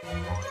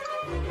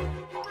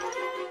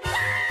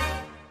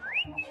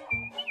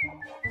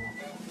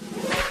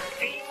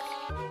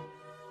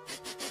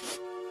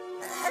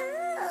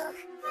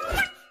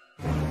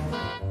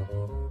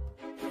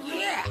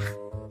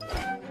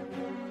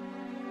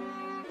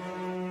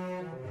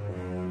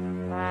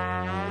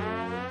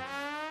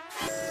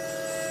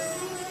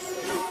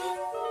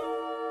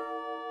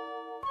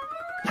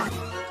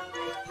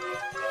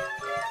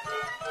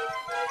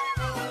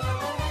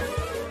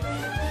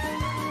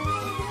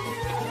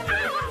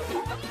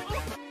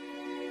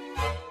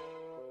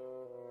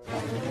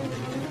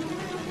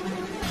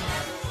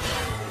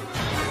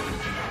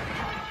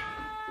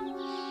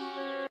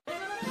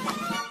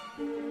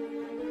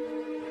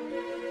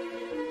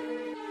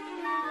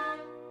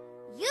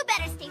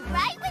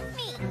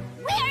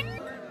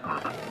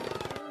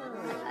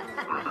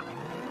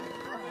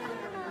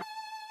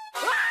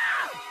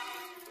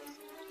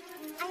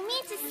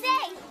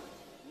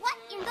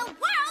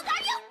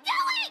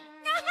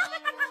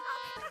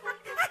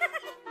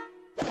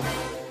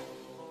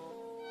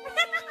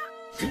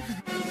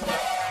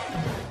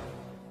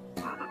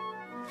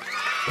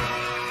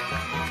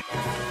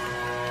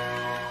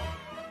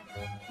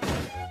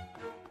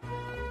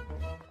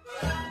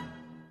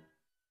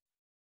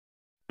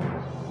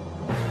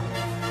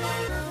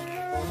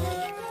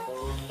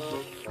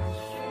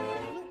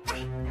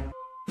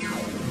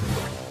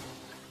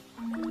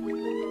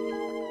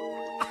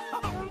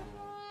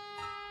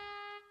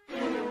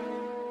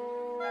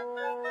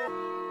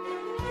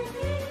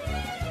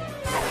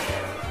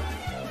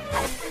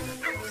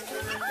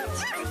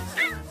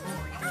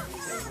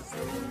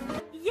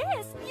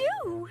 Yes,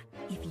 you!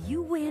 If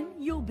you win,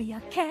 you'll be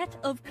a cat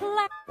of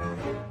class.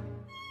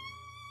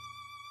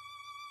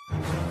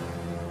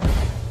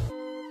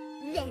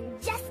 Then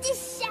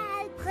justice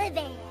shall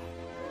prevail.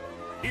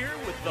 Here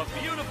with the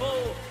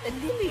beautiful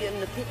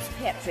Lillian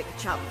Fitzpatrick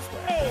Chelmsford.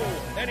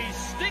 Oh, and he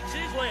sticks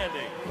his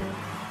landing.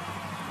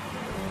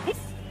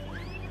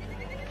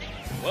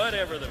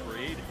 Whatever the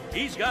breed,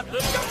 he's got the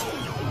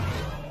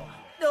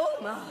Oh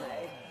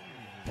my!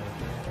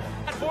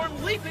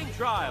 platform leaping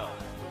trial.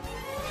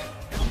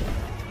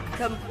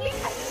 Complete.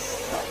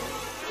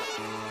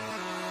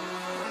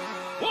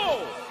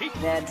 Whoa!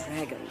 They're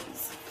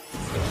dragons.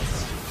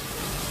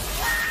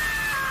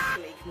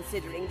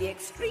 Considering the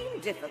extreme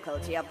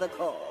difficulty of the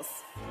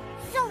course.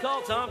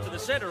 Call Tom to the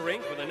center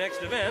ring for the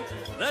next event,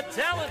 the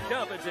talent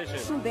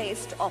competition.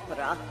 Based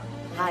opera,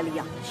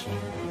 Pagliacci.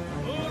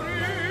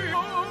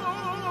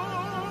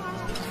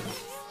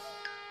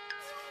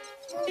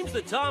 Seems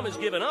that Tom has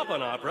given up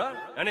on opera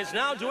and is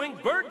now doing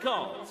bird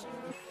calls.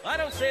 I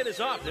don't say this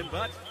often,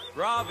 but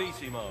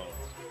bravissimo.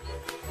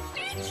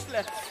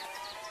 Speechless.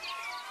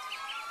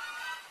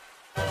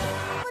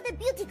 For the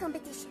beauty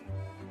competition.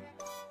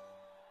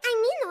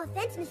 I mean no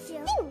offense,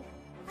 monsieur.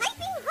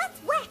 Piping hot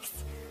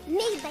wax,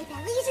 made by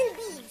Parisian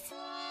bees.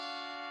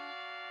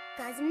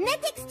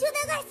 Cosmetics to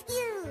the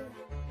rescue.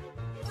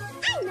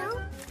 I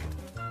know.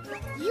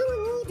 What you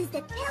need is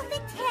the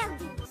perfect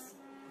hairdos.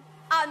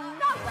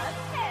 Another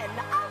 10.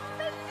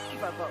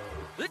 Unbelievable.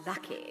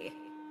 Lucky.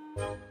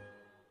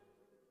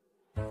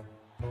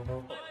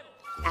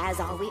 As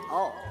are we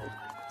all.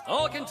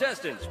 All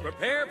contestants,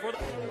 prepare for the...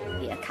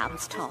 Here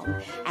comes Tom,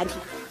 and he...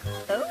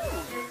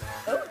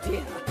 Oh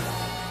dear.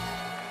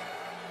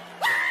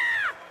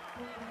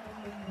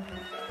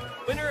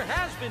 Winner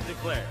has been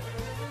declared.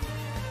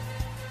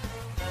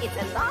 It's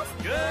a last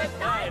Good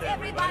night,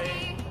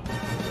 everybody.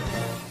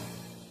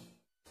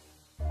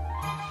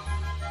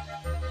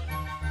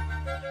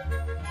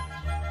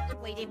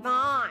 We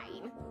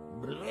divine.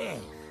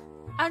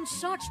 And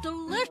such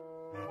delicious.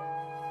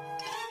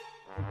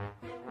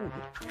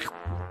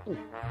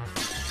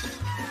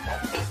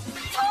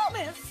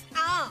 Thomas!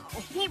 Oh,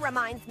 he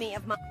reminds me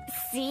of my...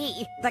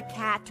 See, the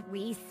cat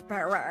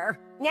whisperer.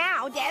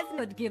 Now, Desmond...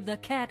 Would give the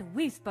cat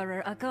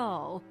whisperer a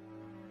call.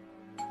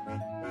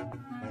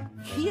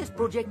 He is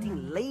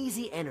projecting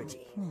lazy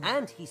energy,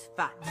 and he's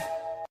fat.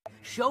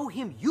 Show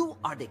him you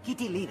are the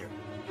kitty leader.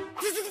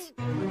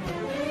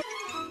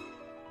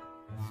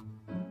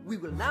 We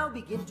will now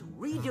begin to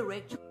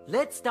redirect you.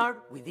 Let's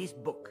start with this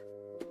book.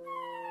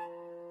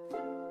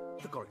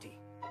 Difficulty.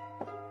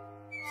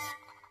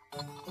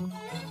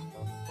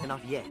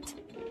 Not yet.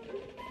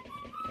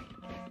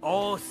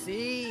 Oh,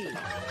 see.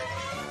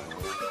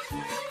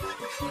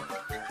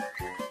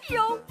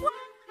 Yo, what?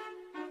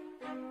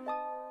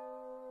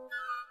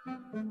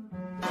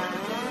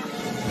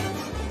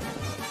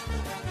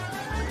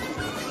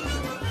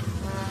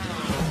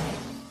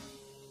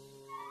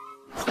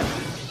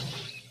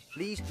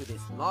 Please to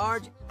this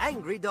large,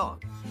 angry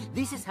dog.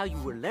 This is how you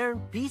will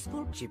learn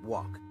peaceful sheep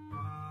walk.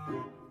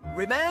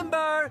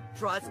 Remember,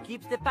 trust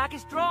keeps the pack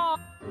strong.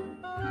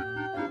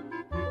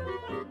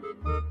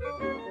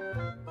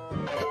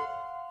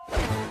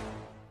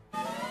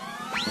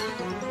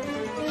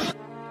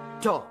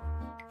 Tom,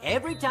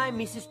 every time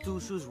Mrs. Two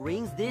Shoes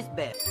rings this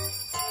bell,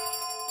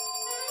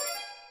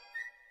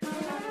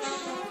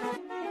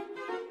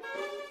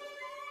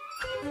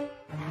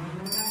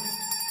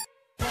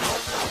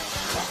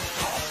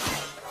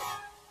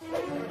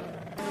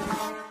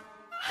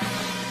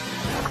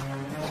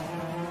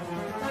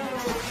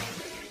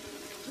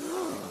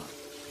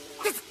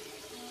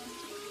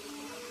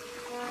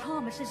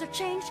 Thomas is a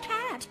changed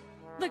cat.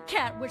 The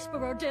cat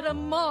whisperer did a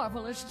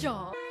marvelous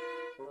job.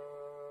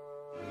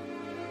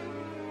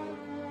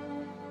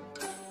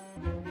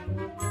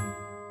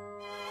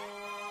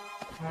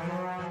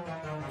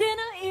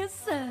 Dinner is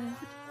served.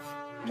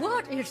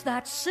 What is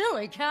that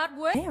silly cat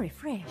way? Very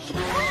fresh.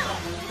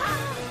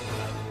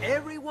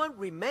 everyone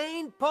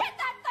remain Get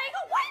that thing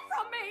away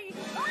from me!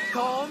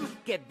 Calm,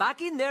 get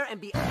back in there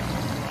and be...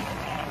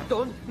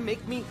 Don't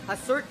make me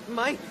assert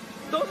my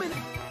dominance.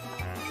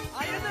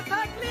 I am the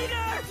pack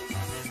leader!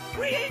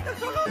 Create the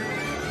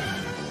solution!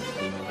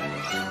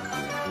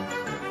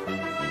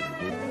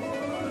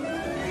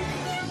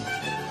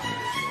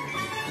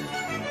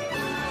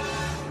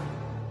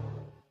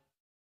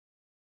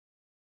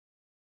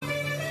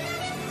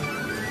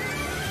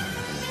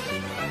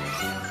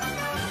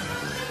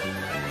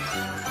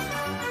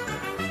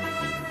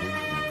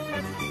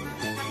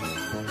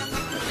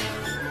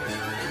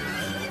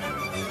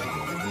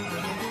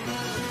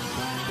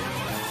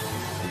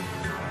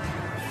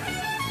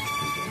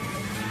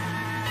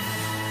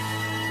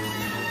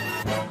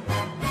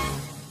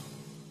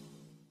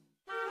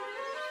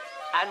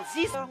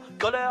 this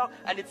color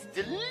and its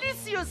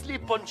deliciously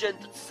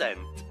pungent scent.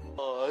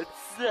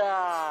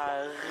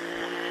 Mozzarella.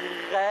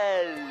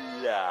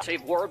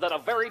 Received word that a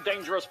very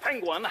dangerous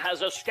penguin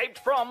has escaped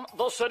from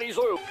the city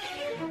zoo.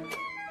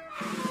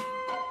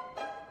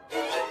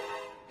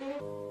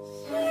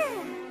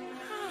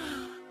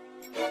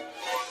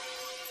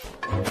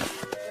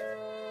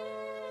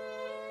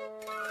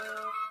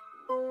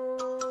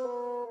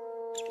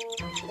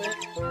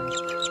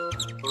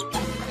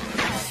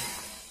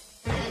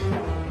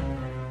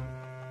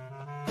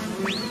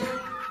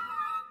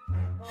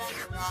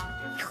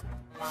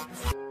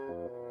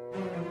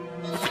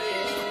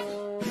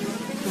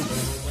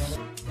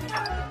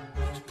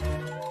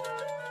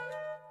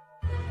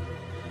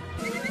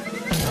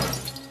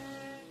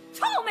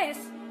 Thomas!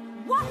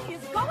 What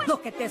is going...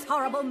 Look at this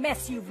horrible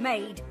mess you've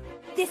made.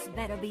 This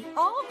better be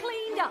all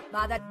cleaned up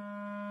by the...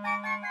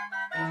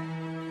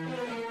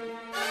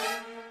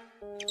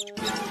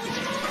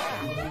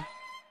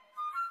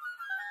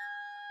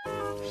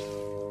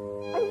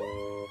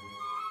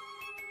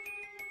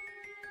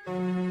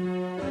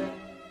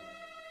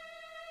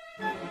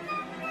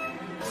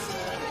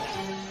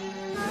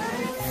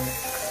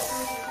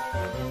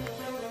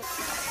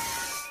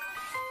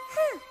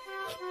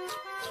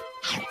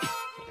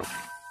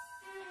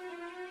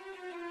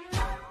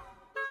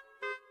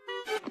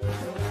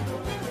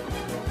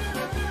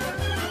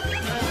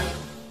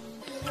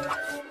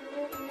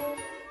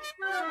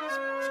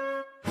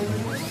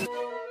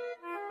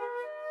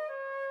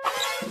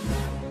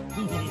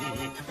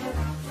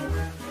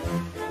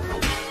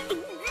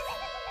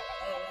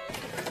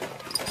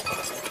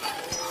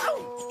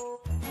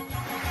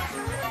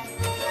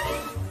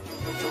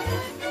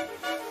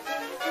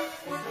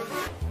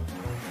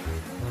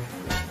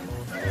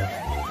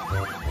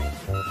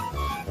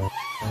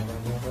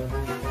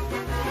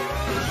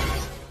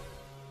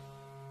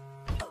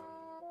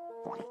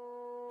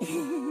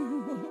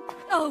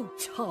 Oh,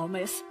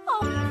 Thomas.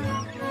 Oh.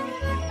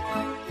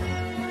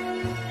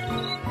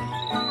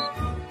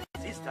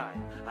 This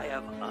time, I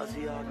have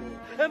Asiago,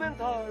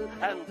 Emmental,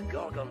 and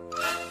Gorgon.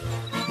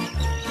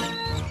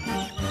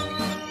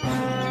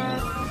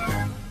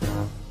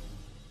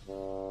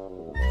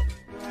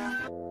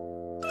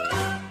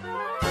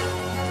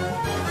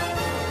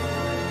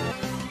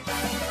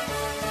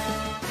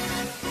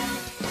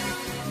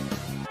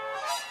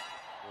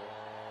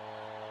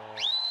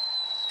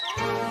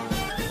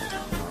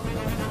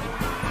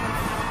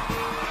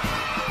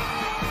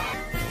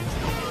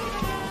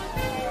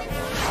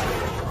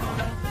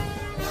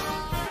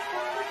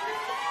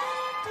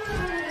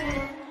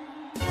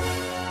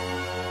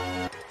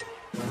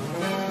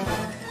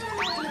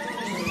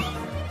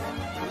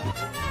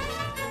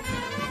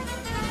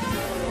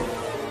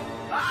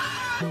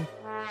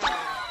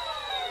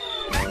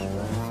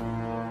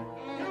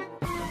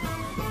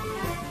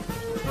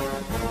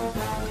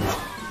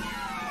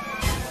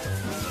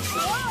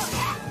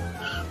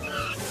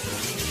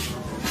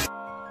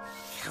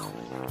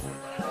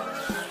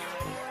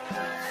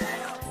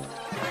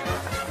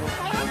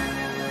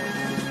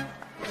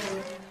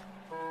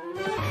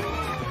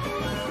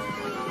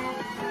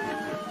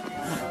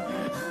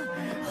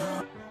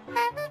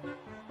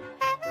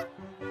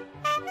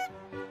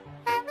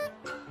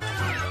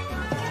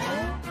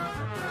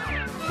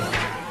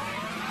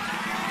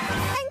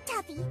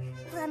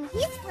 From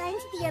his friend,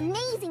 the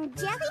amazing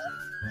Jerry?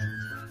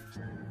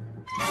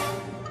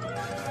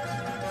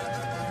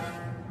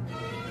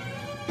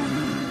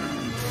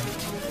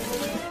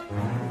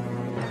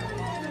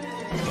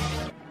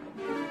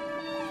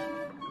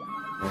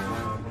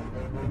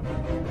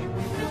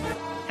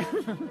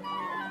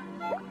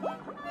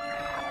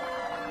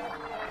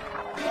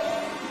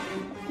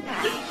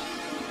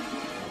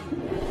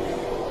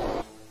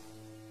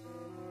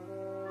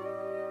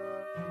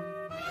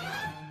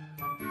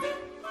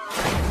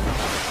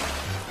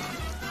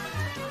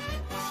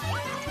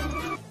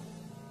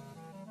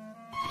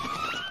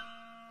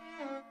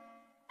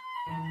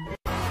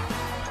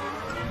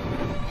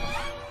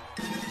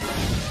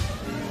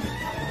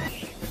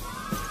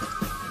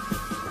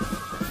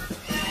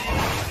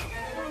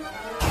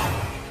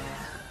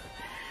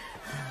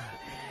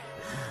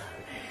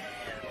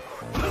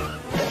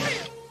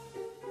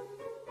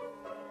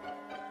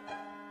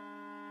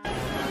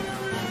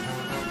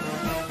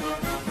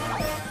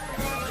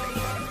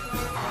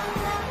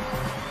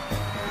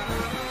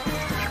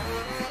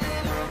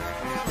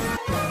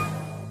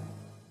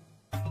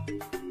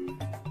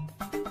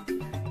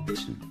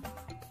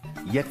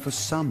 Yet for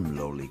some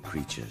lowly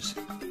creatures,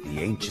 the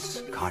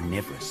ancient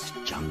carnivorous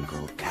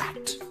jungle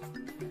cat.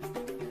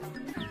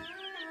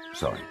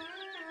 Sorry.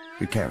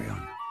 We carry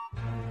on.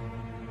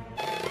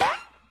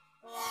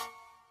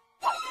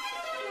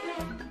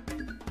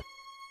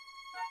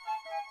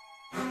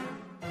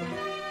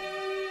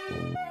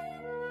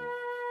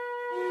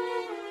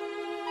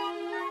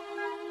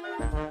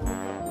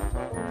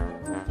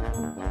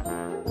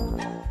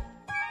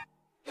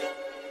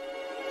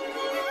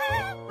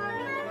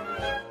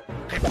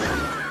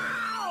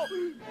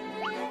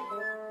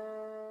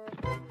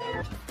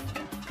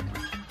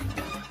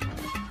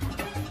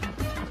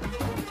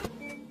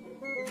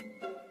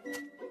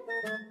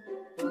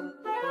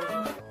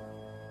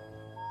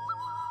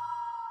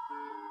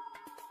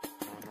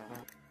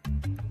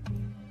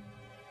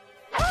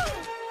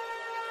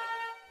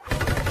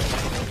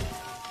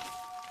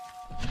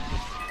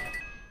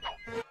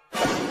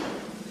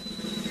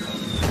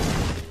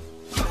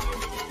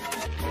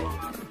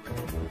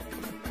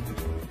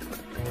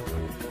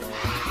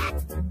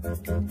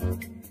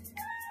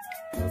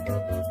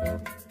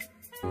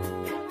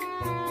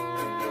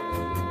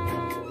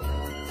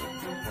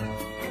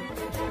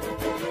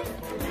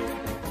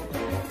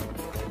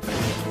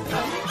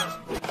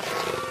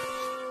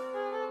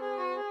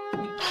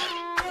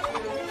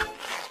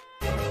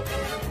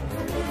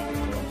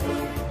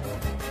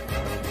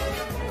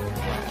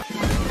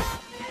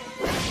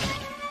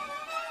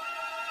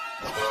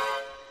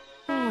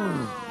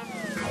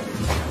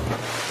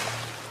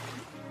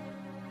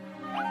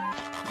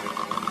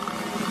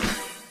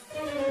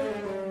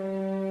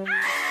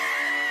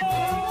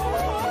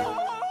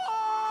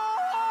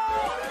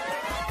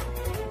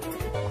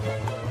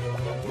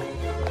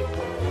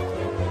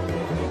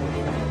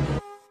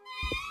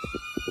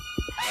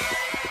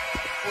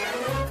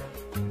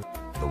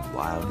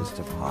 wildest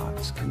of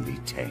hearts can be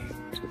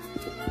tamed.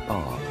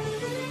 Oh.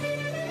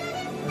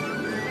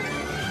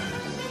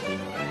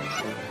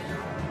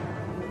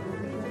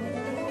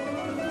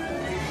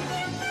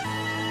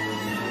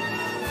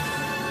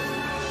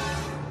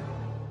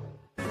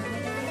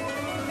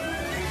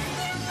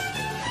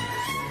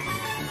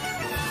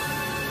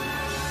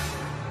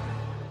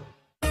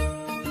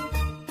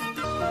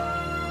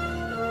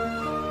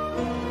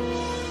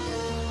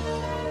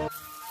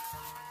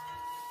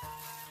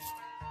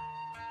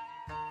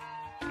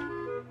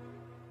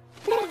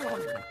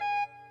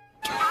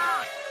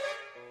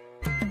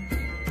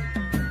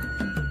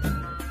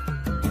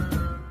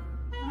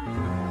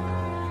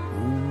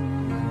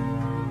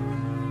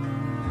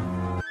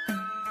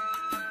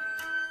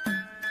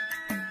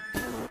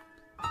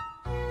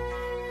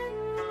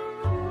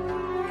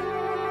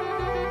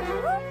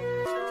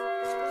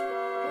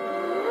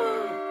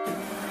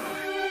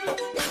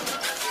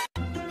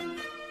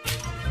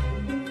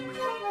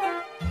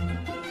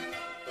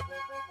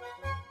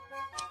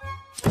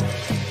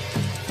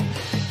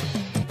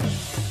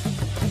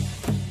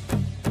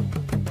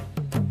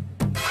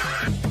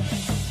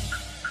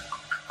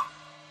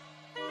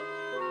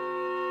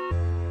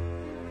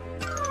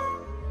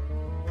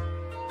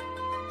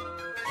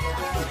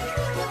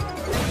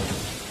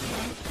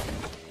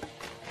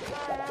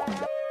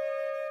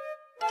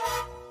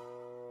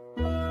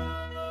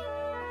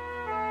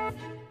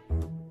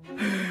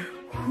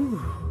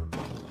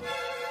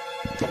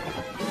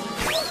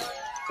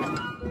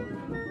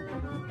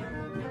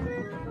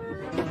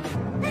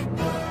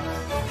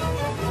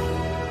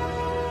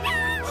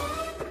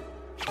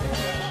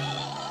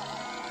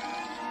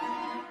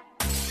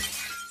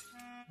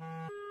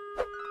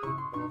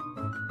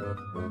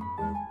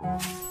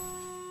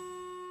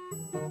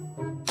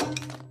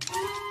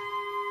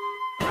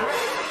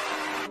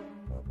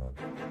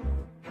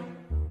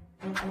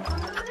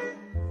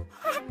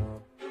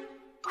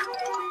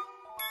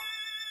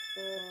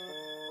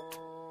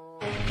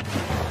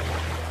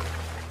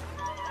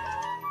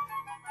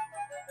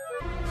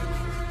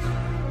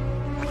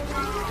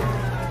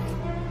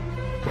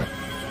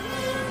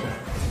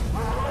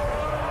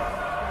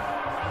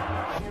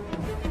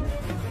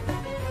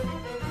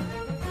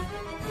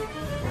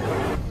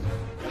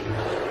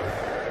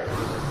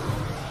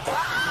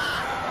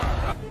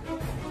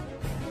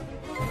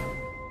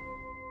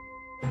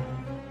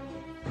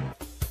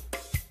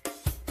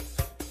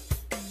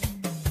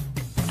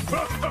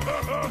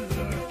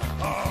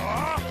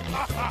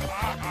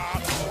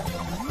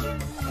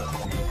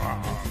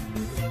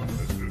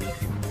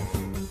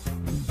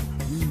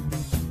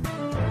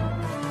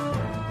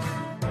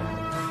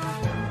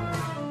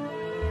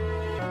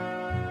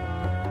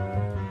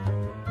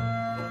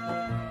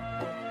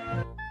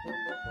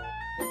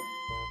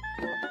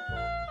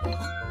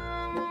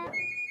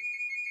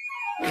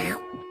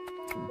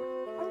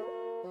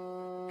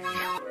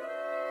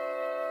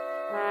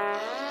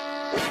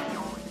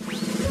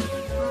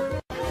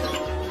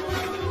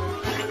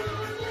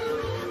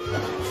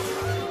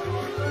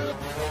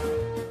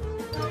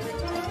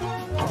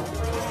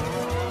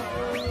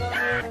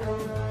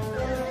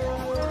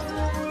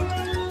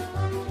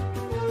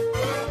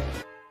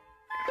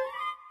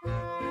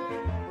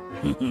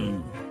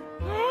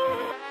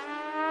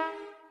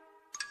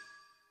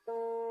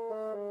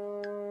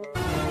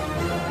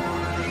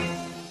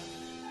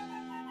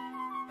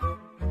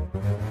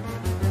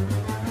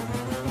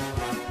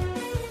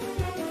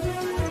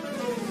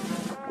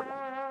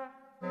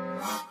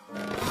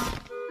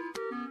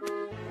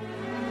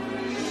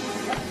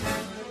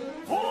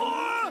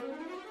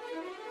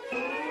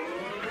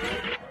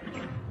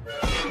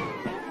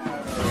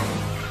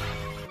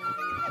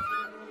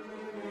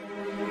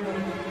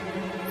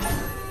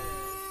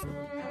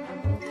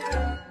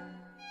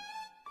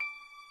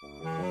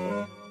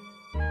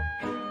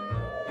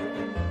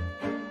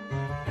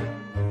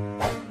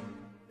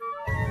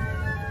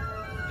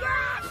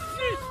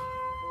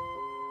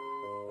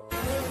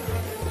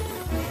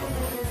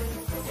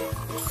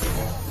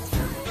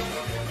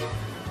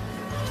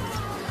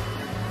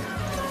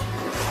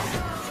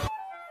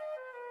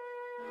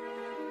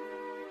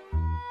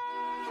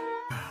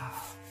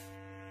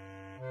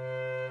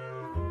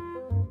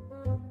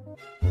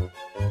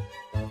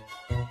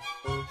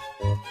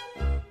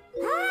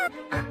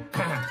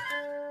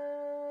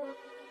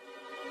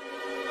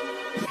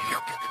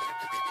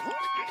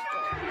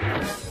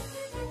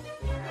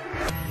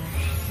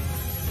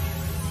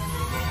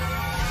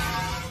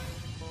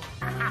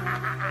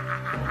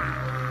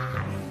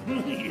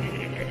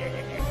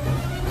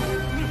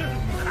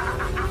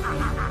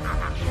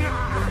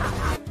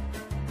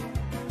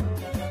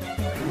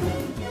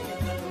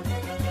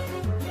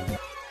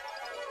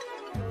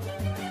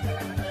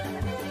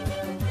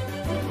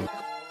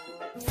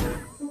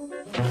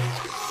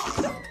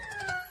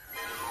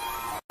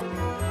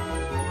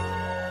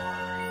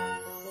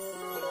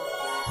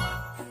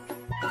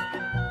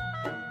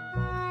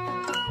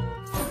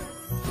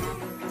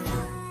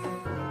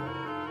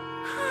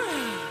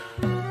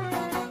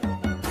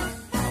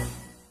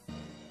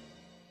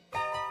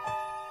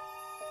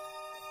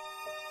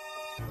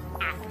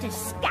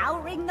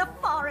 scouring the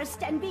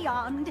forest and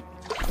beyond.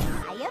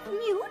 Eye of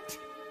mute,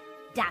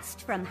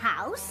 dust from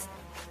house,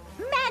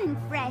 men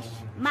fresh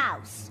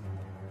mouse.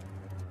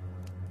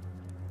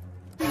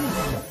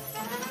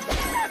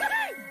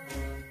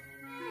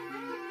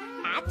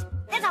 Hat,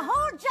 there's a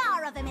whole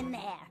jar of them in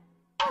there.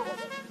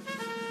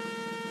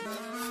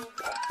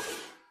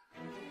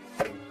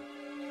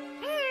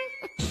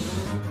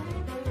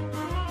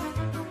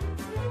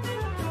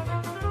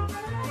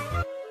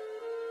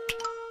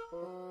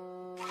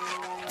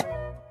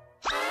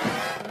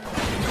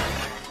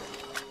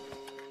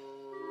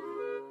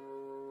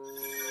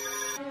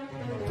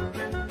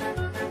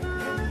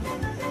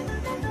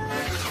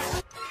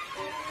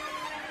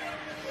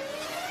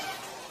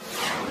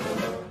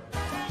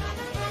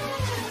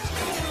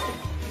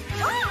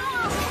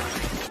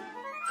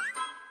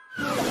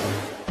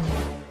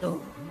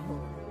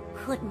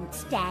 Couldn't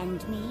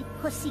stand me,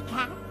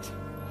 pussycat.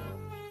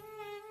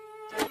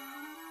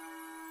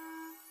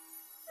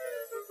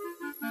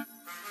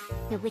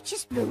 The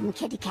witch's broom,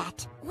 kitty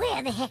cat.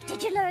 Where the heck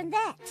did you learn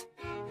that?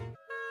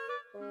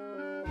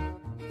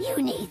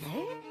 You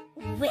neither?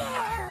 Well...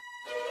 Ah!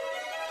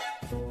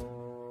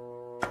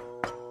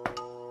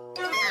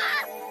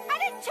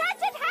 An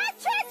enchanted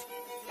hatchet!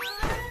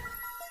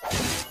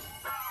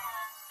 Ah!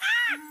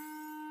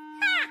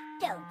 Ah!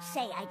 Don't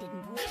say I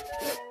didn't...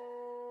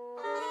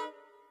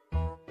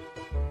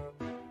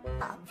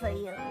 For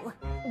you.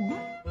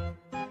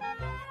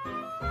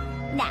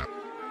 Now,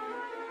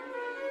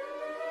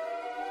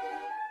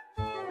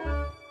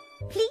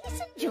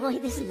 please enjoy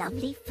this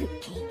lovely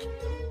fruitcake.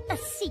 A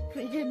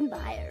secret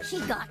admirer. She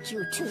got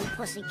you too,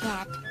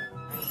 pussycat.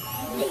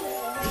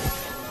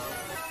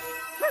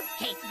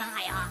 Fruitcake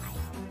my eye.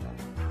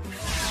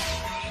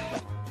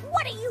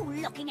 What are you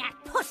looking at,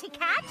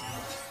 pussycat?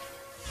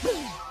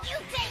 You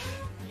think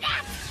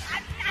that's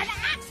an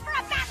axe for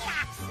a battle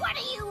axe? What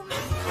do you mean?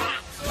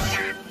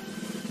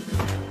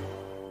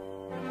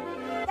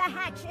 The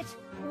hatchet.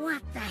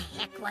 What the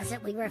heck was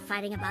it we were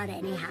fighting about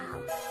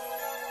anyhow?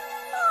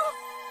 Oh,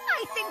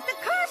 I think the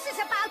curse is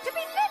about to be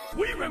lifted.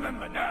 We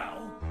remember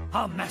now.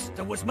 Our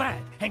master was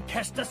mad and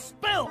cast a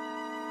spell.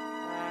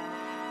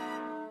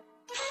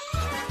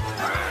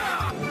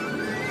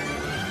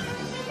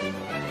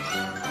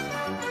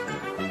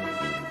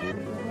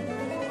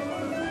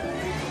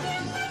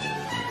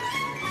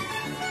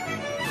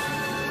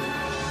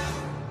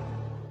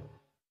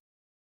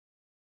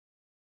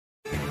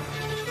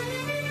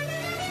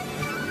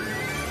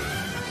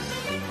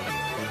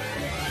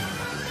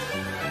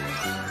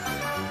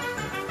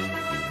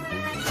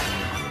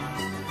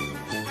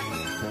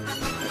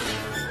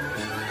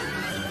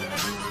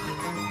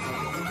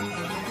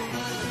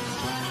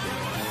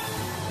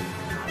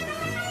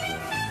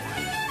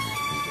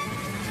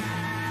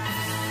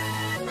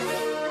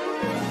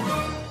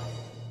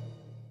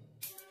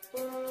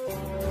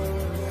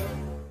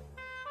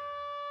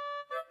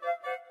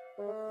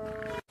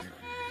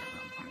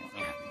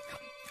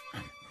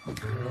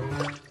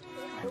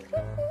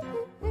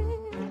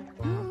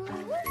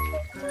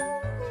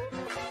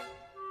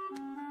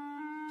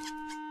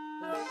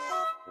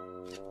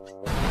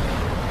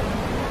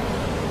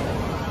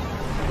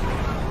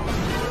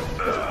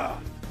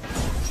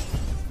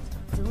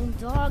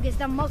 Dog is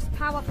the most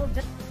powerful.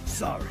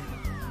 Sorry.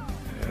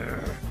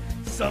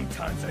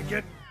 Sometimes I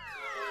get...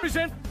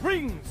 Present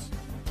rings!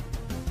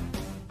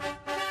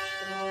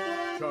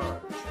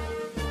 Charge.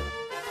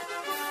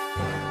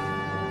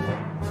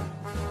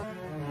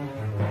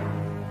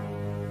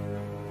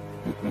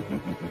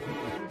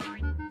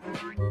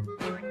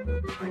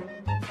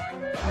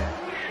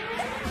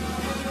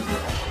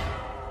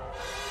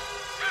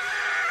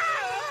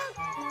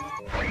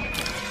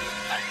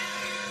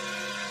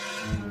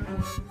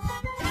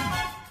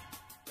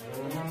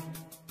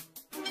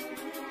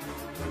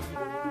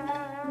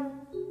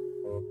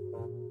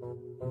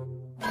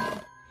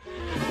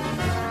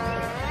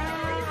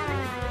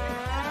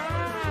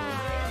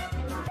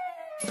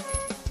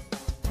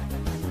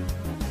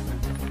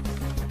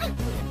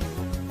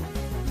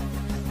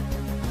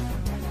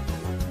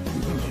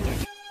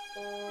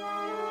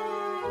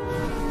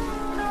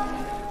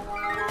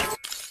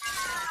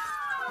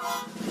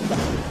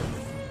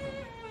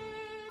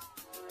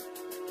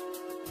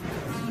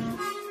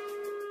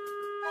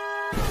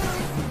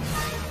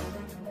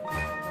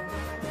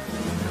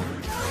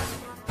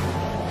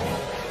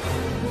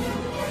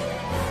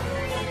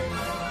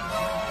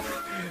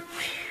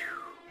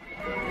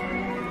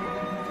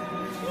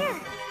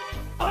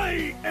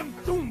 I am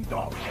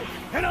Doomdog,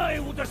 and I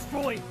will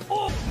destroy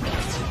all...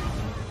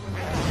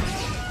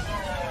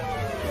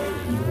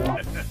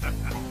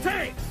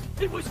 Thanks!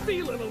 It was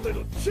feeling a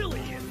little chilly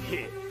in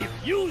here. If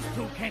you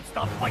two can't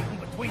stop fighting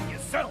between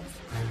yourselves,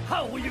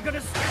 how are you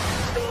gonna...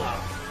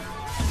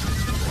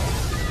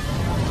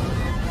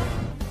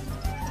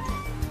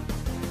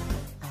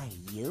 Are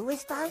you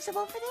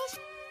responsible for this?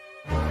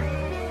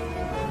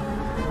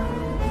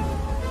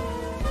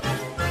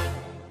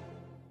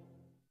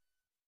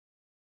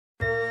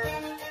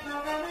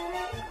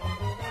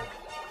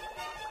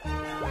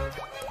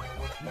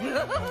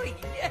 Oh,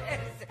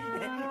 yes!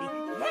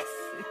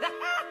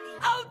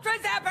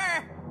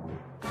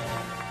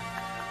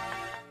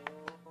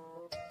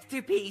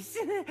 masterpiece.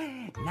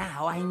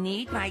 Now I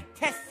need my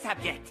test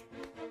subject.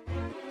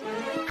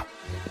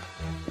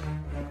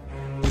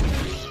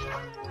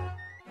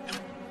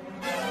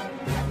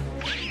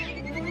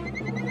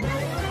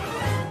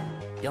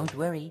 Don't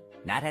worry,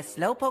 not a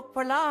slowpoke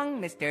for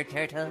long, Mr.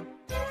 Turtle.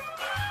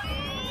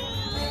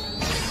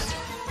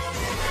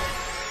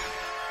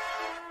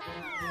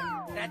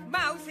 That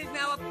mouse is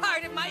now a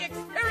part of my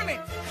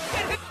experiment!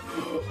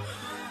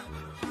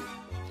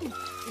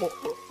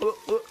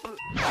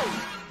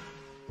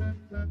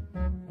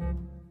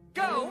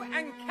 Go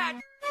and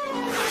catch...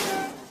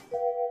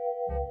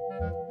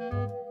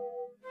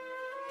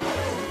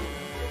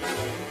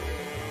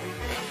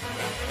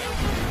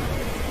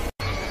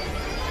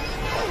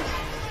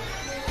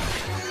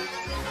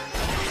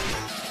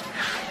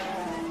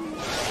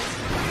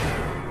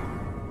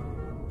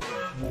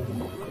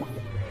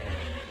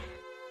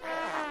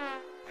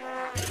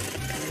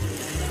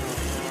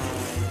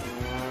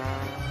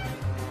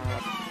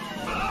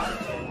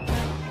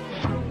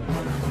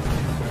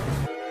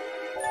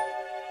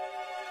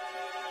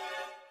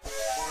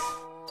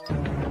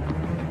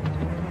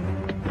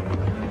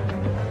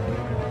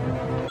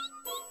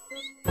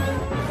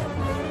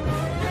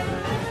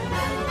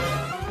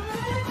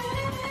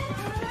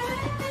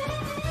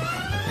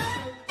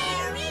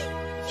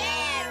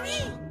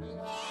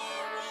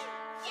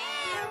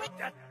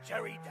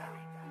 Jerry down.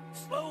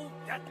 Slow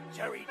that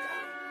Jerry down.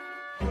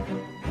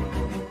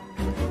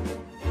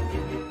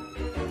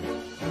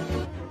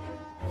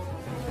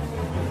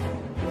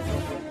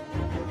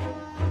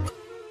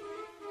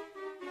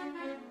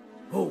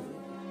 Oh.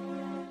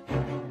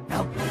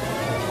 Now.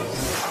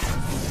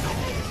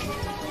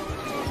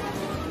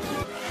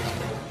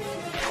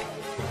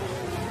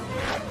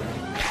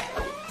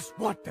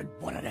 What than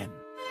one of them?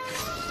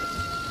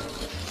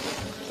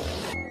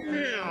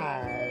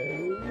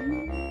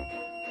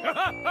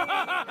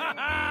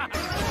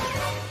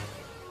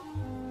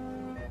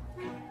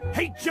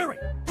 Hey, Jerry!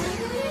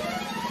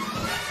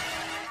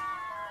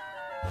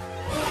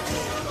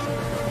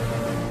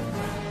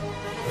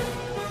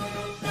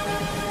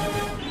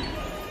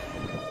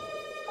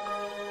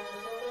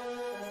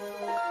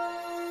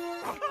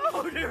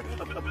 Oh, dear!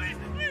 Please,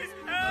 please,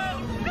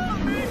 help! Help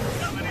me!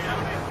 Somebody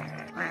help me!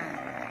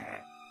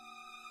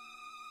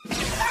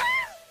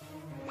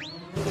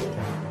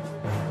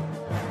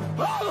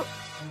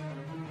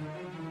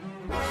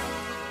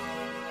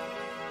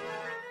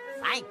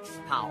 Thanks,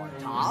 Power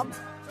Tom.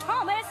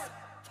 Thomas!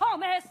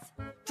 Thomas!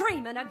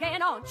 Dreaming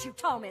again, aren't you,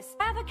 Thomas?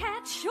 Have a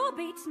cat sure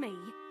beats me.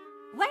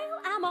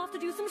 Well, I'm off to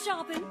do some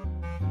shopping.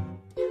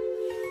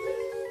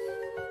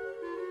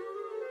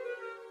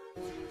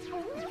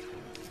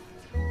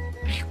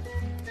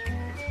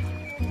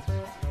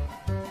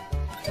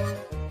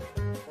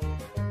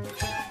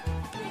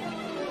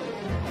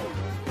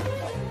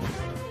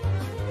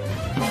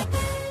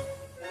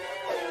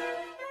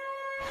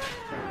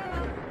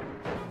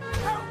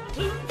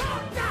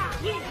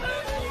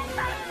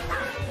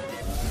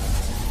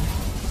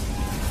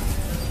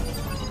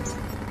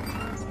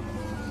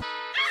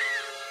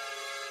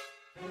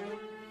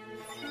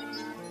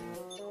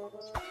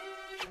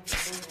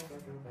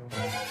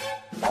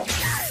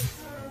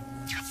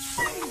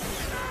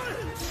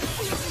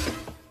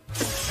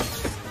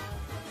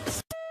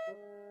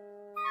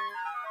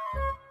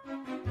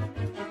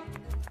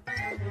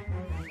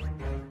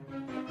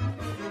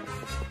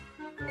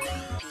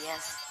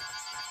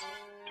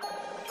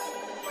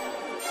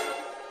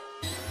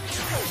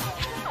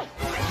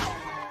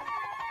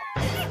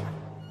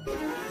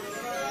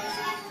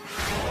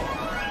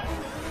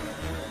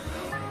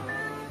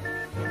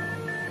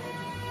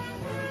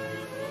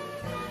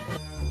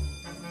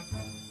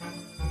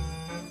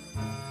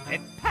 It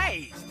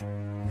pays!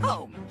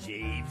 Home,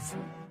 Jeeves!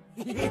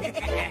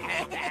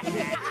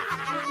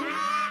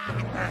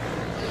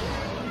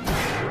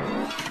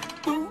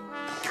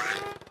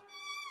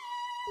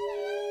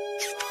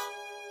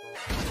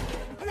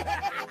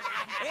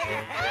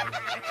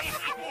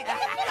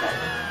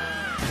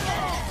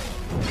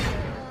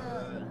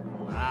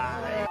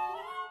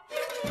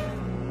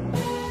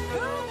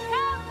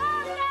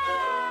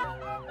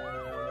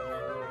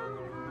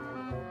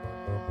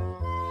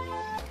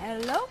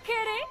 Hello,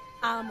 kitty.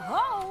 I'm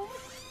home.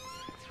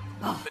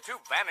 The two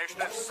vanished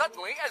as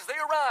suddenly as they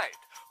arrived.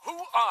 Who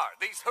are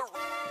these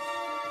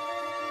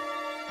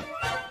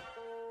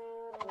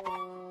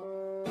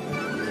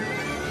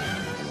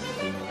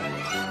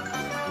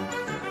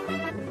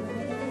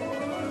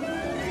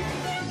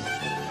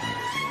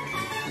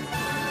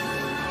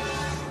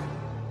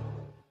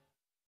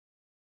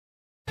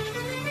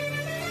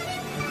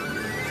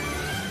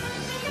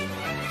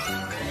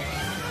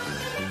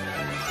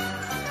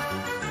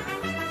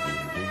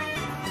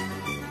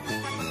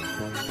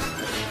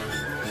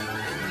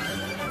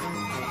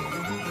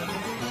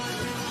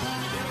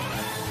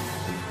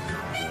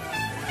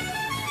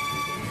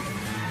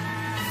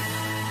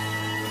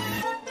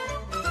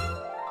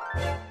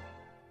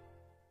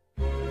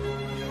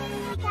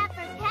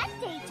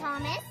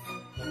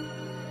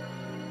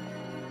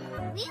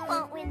We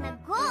won't win the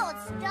gold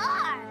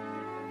star.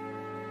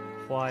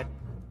 quiet.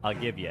 I'll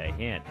give you a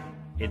hint.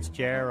 It's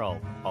Gerald,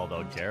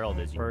 although Gerald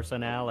is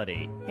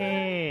personality.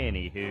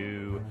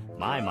 Anywho,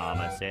 my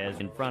mama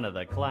says in front of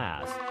the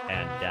class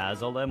and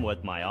dazzle them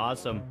with my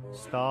awesome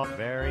star.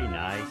 Very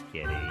nice,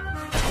 kitty.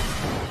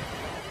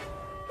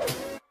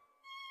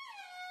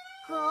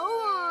 Go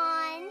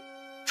on.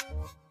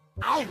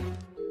 Ow!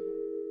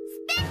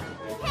 Spit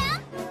him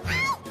out!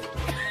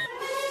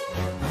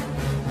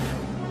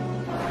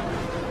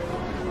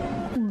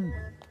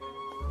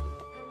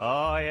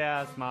 Oh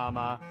yes,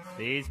 mama.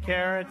 These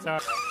carrots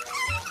are...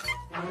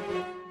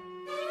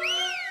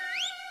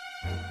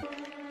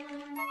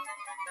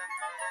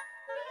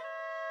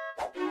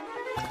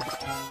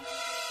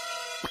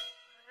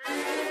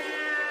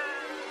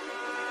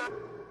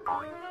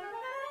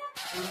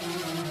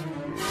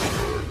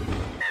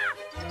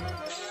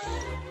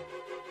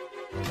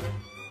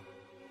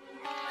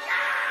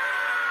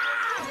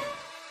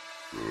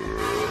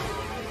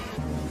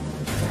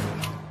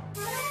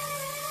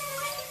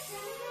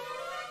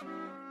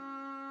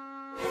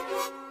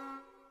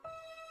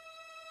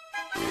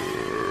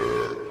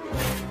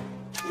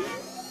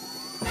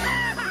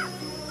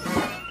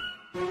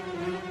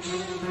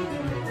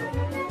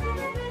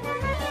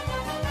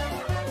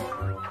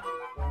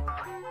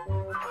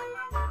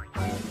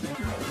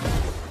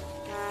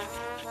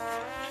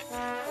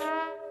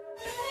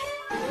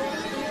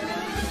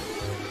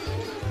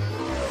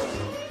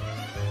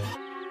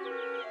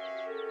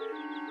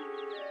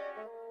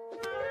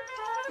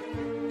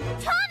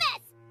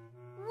 Thomas!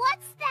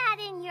 What's that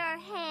in your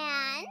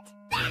hand?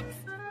 That's...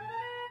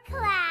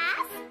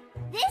 Class,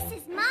 this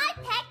is my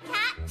pet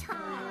cat,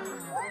 Tom.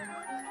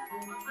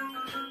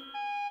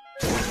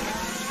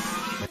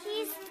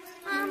 He's,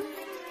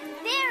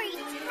 very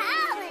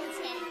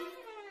talented.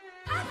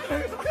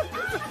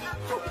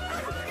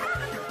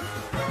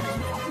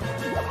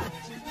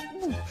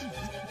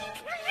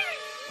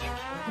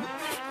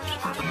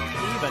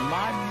 Even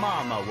my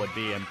mama would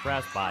be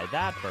impressed by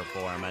that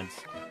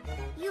performance.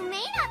 You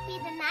may not be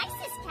the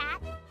nicest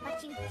cat,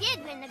 but you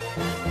did win the...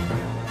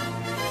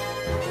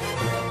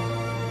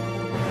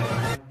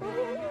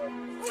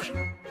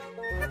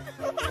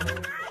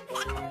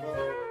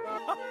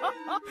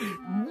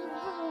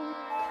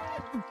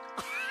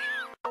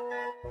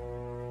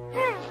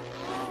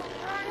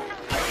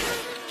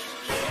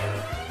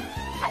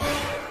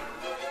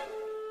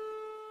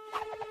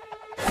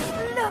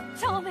 Look,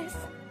 Thomas!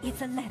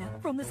 It's a letter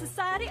from the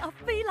Society of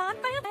Feline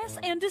Fantasy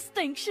and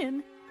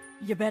Distinction.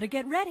 You better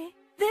get ready.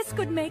 This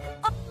could make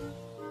a...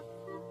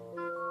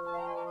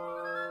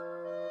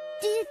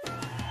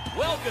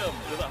 Welcome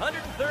to the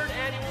 103rd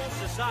Annual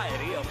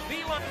Society of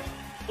Feline...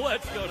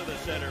 Let's go to the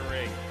center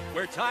ring,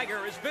 where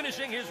Tiger is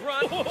finishing his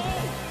run. Oh,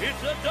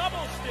 it's a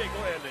double stick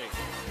landing.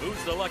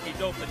 Who's the lucky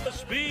dope at the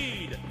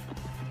speed?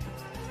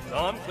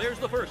 Tom clears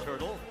the first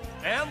hurdle,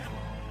 and...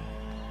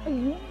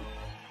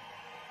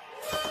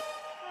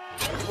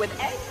 With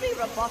every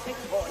robotic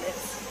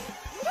bonus.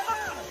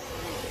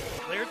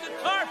 Cleared the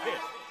tar pit.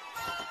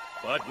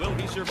 But will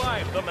he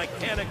survive the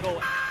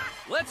mechanical...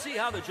 Let's see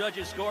how the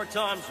judges score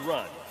Tom's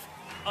run.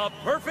 A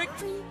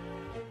perfect... Ooh,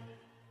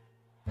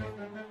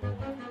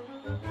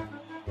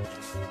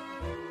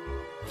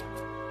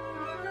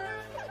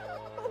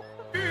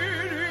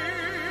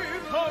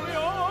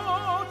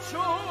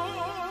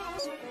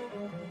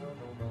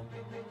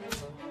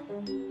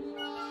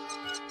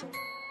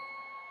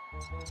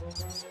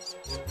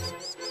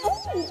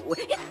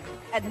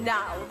 and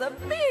now the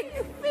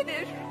big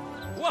finish.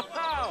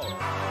 Wow!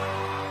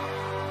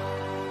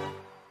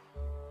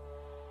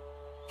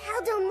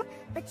 Pardon,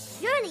 but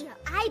surely your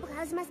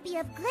eyebrows must be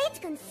of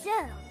great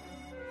concern.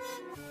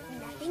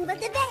 Nothing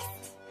but the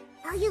best.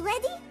 Are you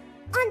ready?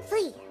 On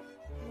 3.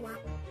 1.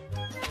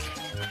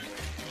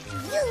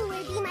 You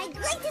will be my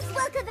greatest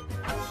work of...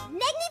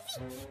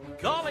 Magnifique!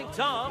 Calling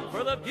Tom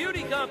for the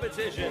beauty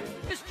competition.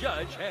 This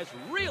judge has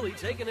really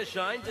taken a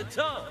shine to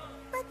Tom.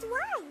 But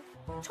why?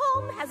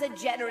 Tom has a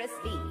generous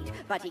lead,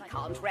 but he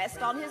can't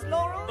rest on his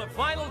laurels. The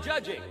final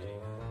judging.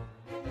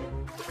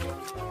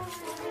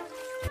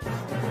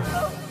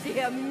 Oh,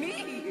 dear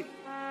me!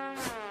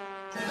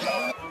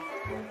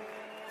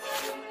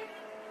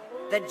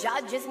 The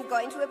judge isn't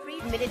going to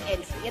approve minute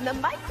entry in the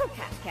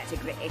microcat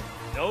category.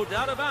 No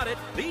doubt about it,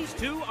 these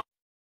two are...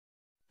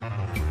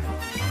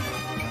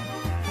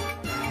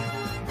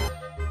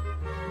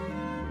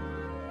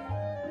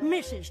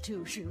 Mrs.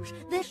 Two Shoes,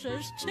 this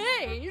is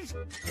cheese.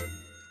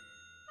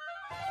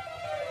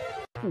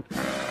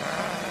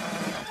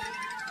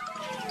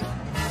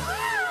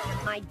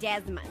 My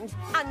Desmond,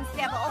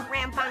 uncivil,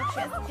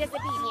 rambunctious,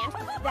 disobedient.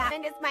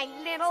 That is my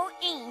little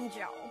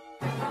angel.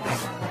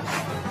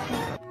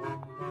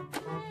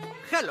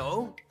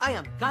 Hello, I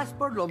am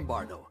Caspar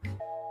Lombardo.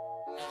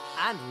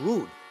 And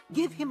rude.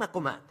 Give him a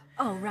command.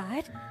 All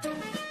right.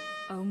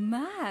 Oh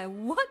my,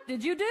 what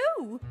did you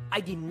do?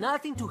 I did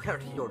nothing to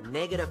hurt your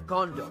negative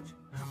conduct.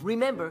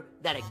 Remember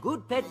that a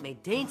good pet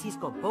maintains his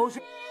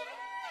composure.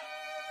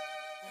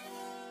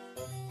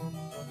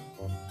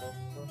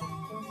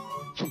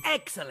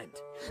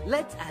 Excellent.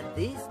 Let's add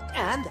this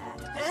and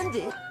that and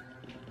this.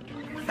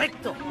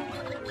 Perfecto!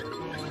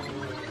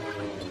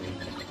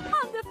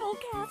 Wonderful,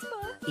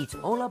 Casper. It's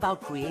all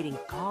about creating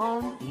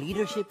calm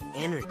leadership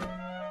energy.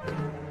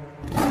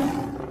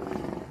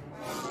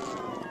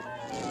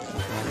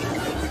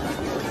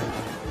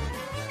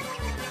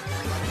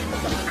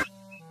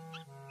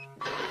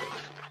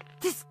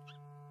 This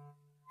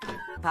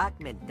pack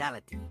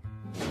mentality.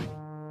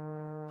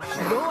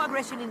 No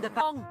aggression in the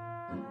pack.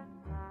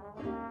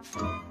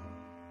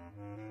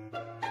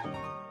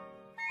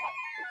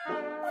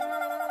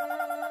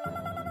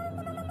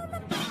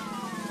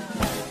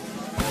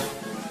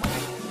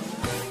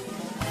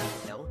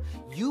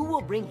 You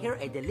will bring her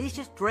a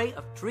delicious tray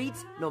of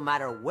treats no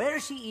matter where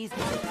she is.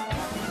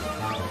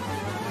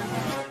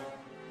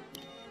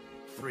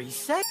 3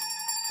 seconds.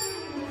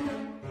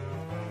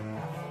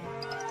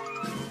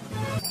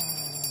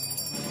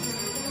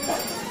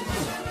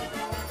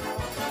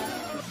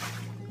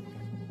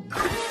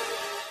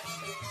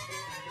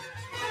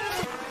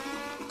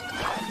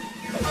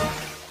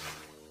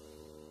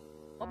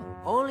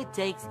 All it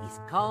takes is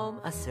calm,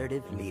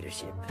 assertive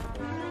leadership.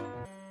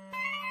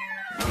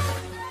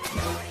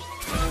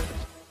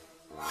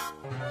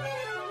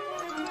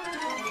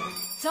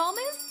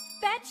 Thomas,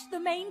 fetch the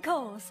main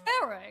course.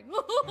 Herring.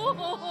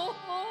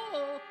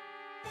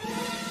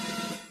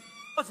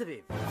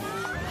 Positive.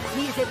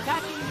 He is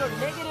attacking your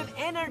negative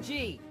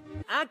energy.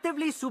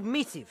 Actively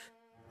submissive.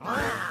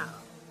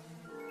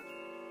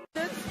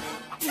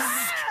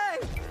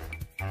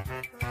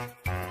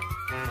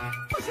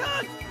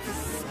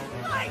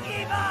 I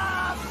give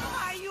up!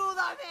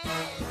 ¡Ayúdame!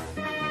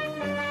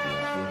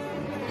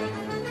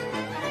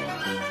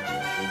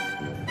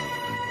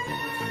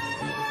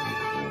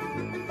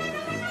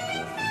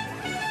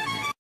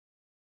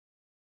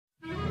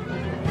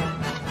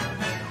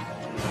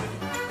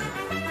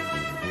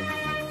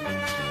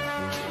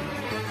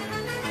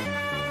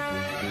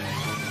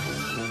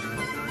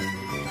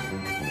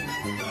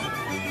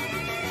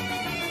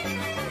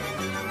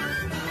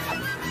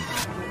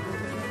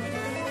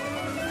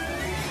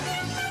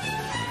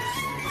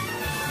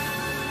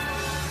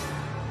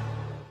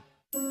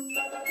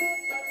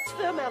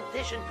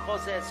 Fermentation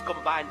process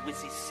combined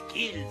with the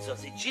skills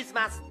of the cheese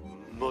master.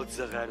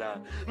 Mozzarella.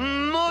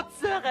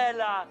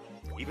 Mozzarella!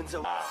 Even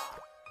so...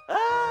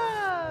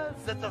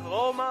 that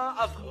aroma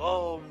of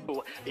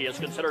Rome. He is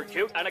considered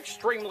cute and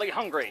extremely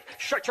hungry.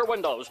 Shut your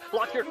windows.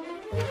 Lock your...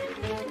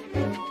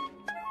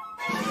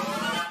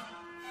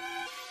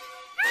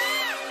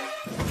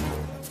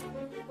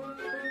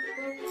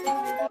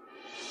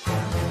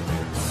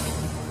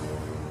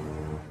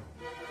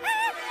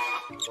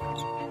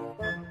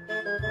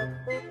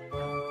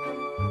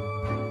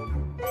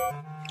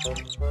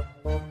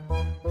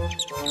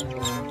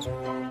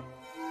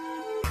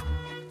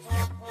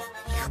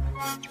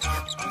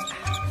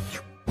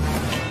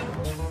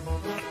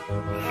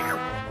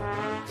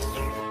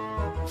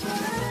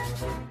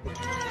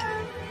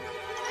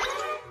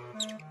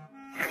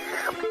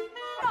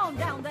 On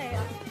down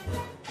there.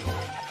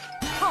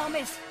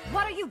 Thomas,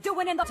 what are you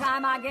doing in the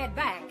time I get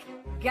back?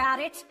 Got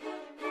it?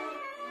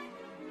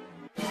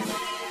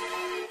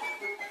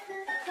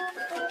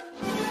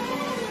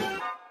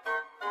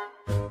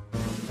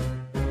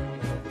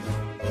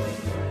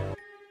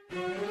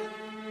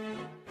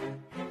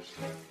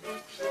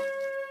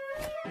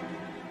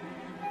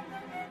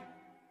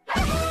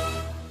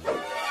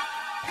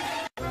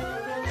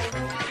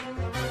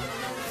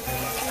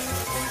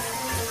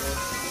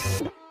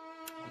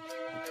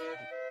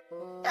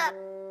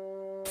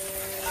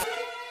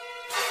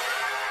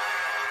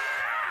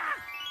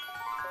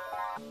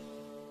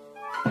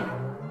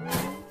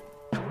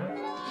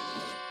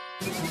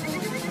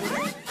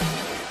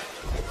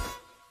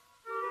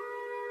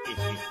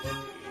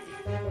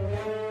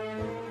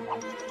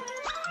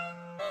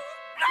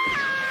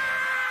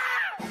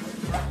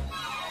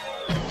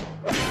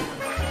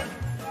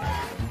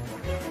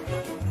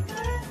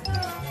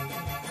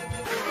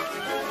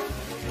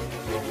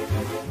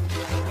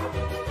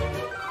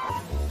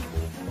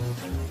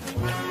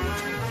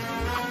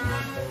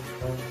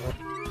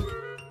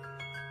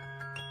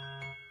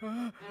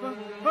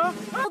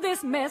 All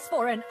this mess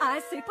for an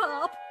icy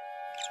pop?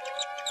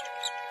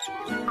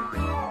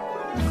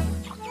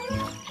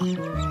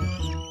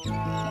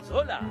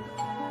 Hola.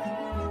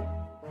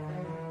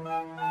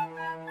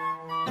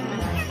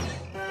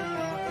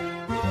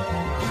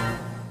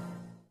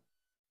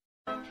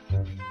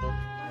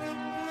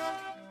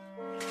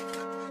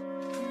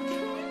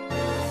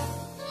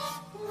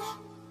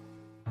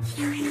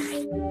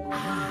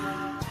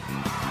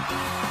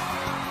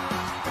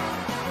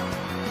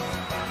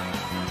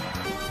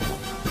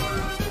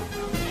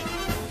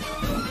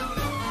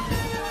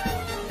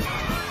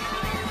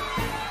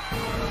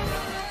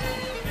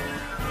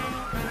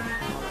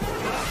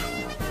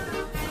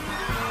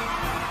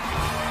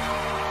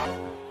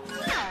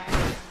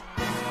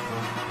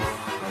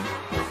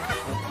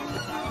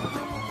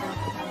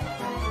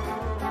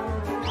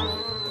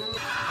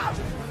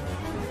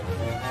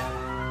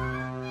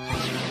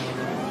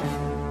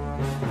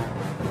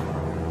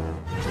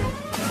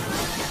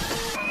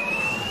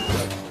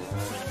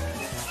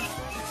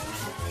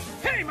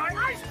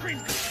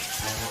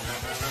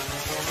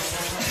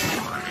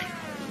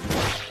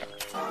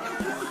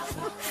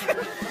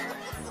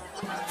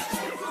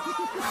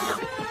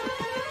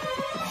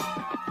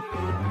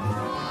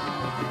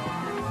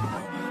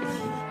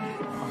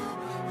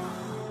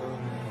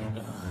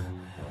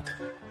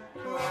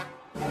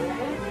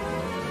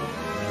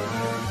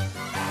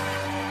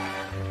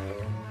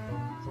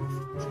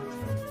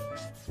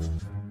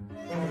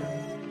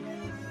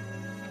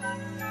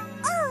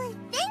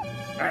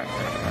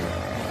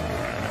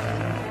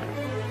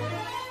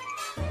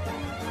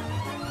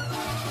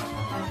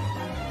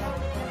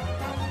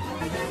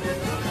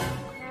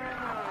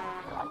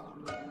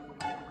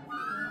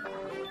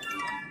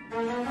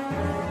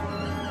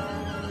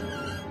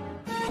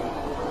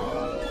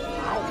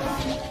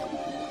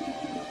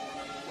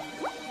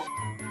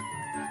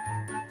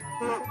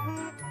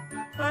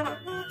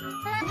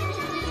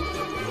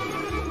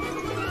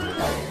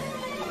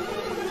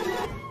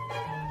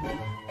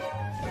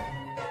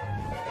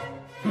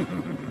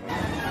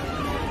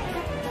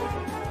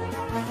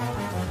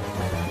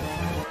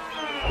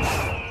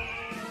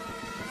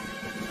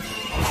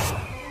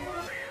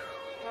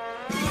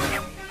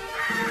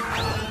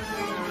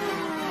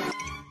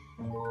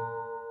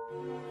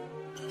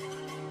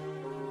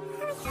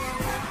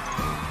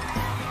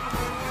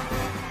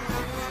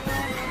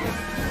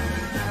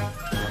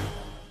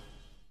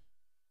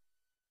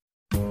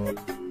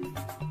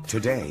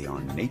 Today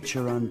on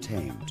Nature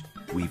Untamed,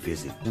 we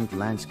visit the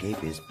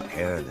landscape is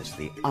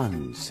perilously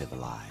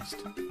uncivilized.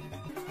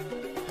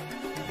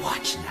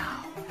 Watch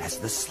now as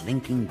the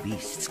slinking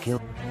beasts kill.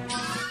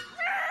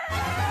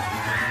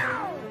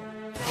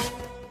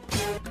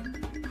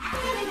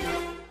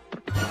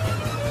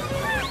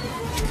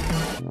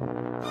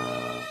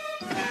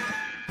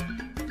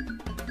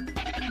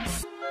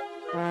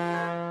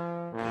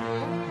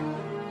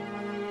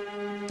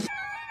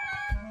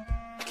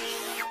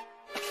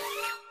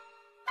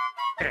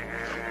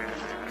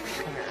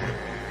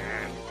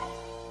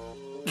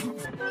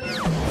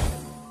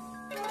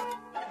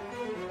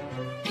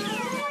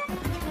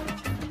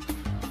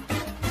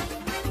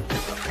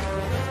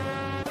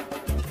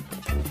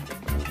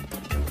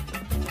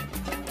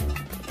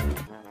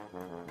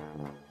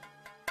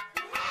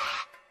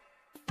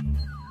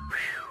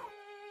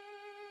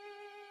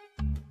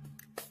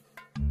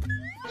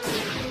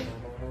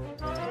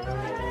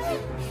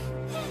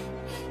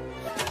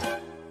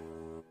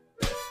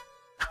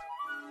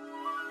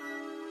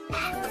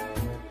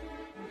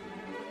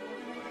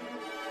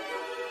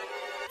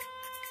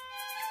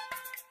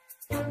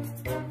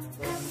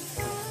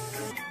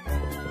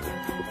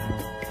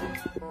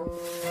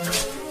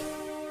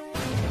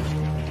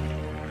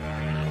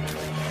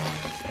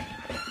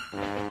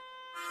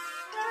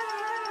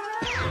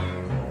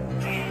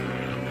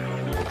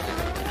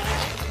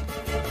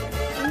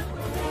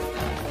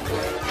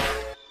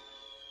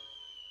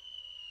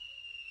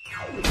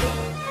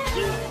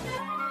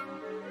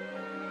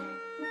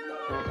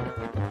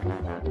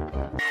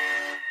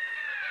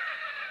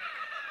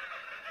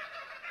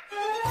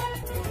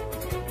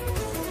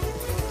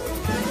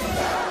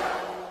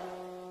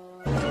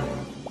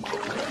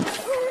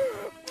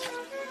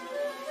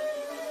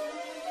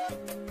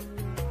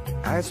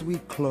 As we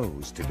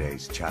close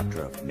today's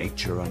chapter of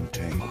Nature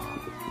Untamed,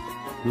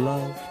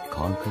 love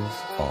conquers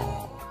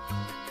all.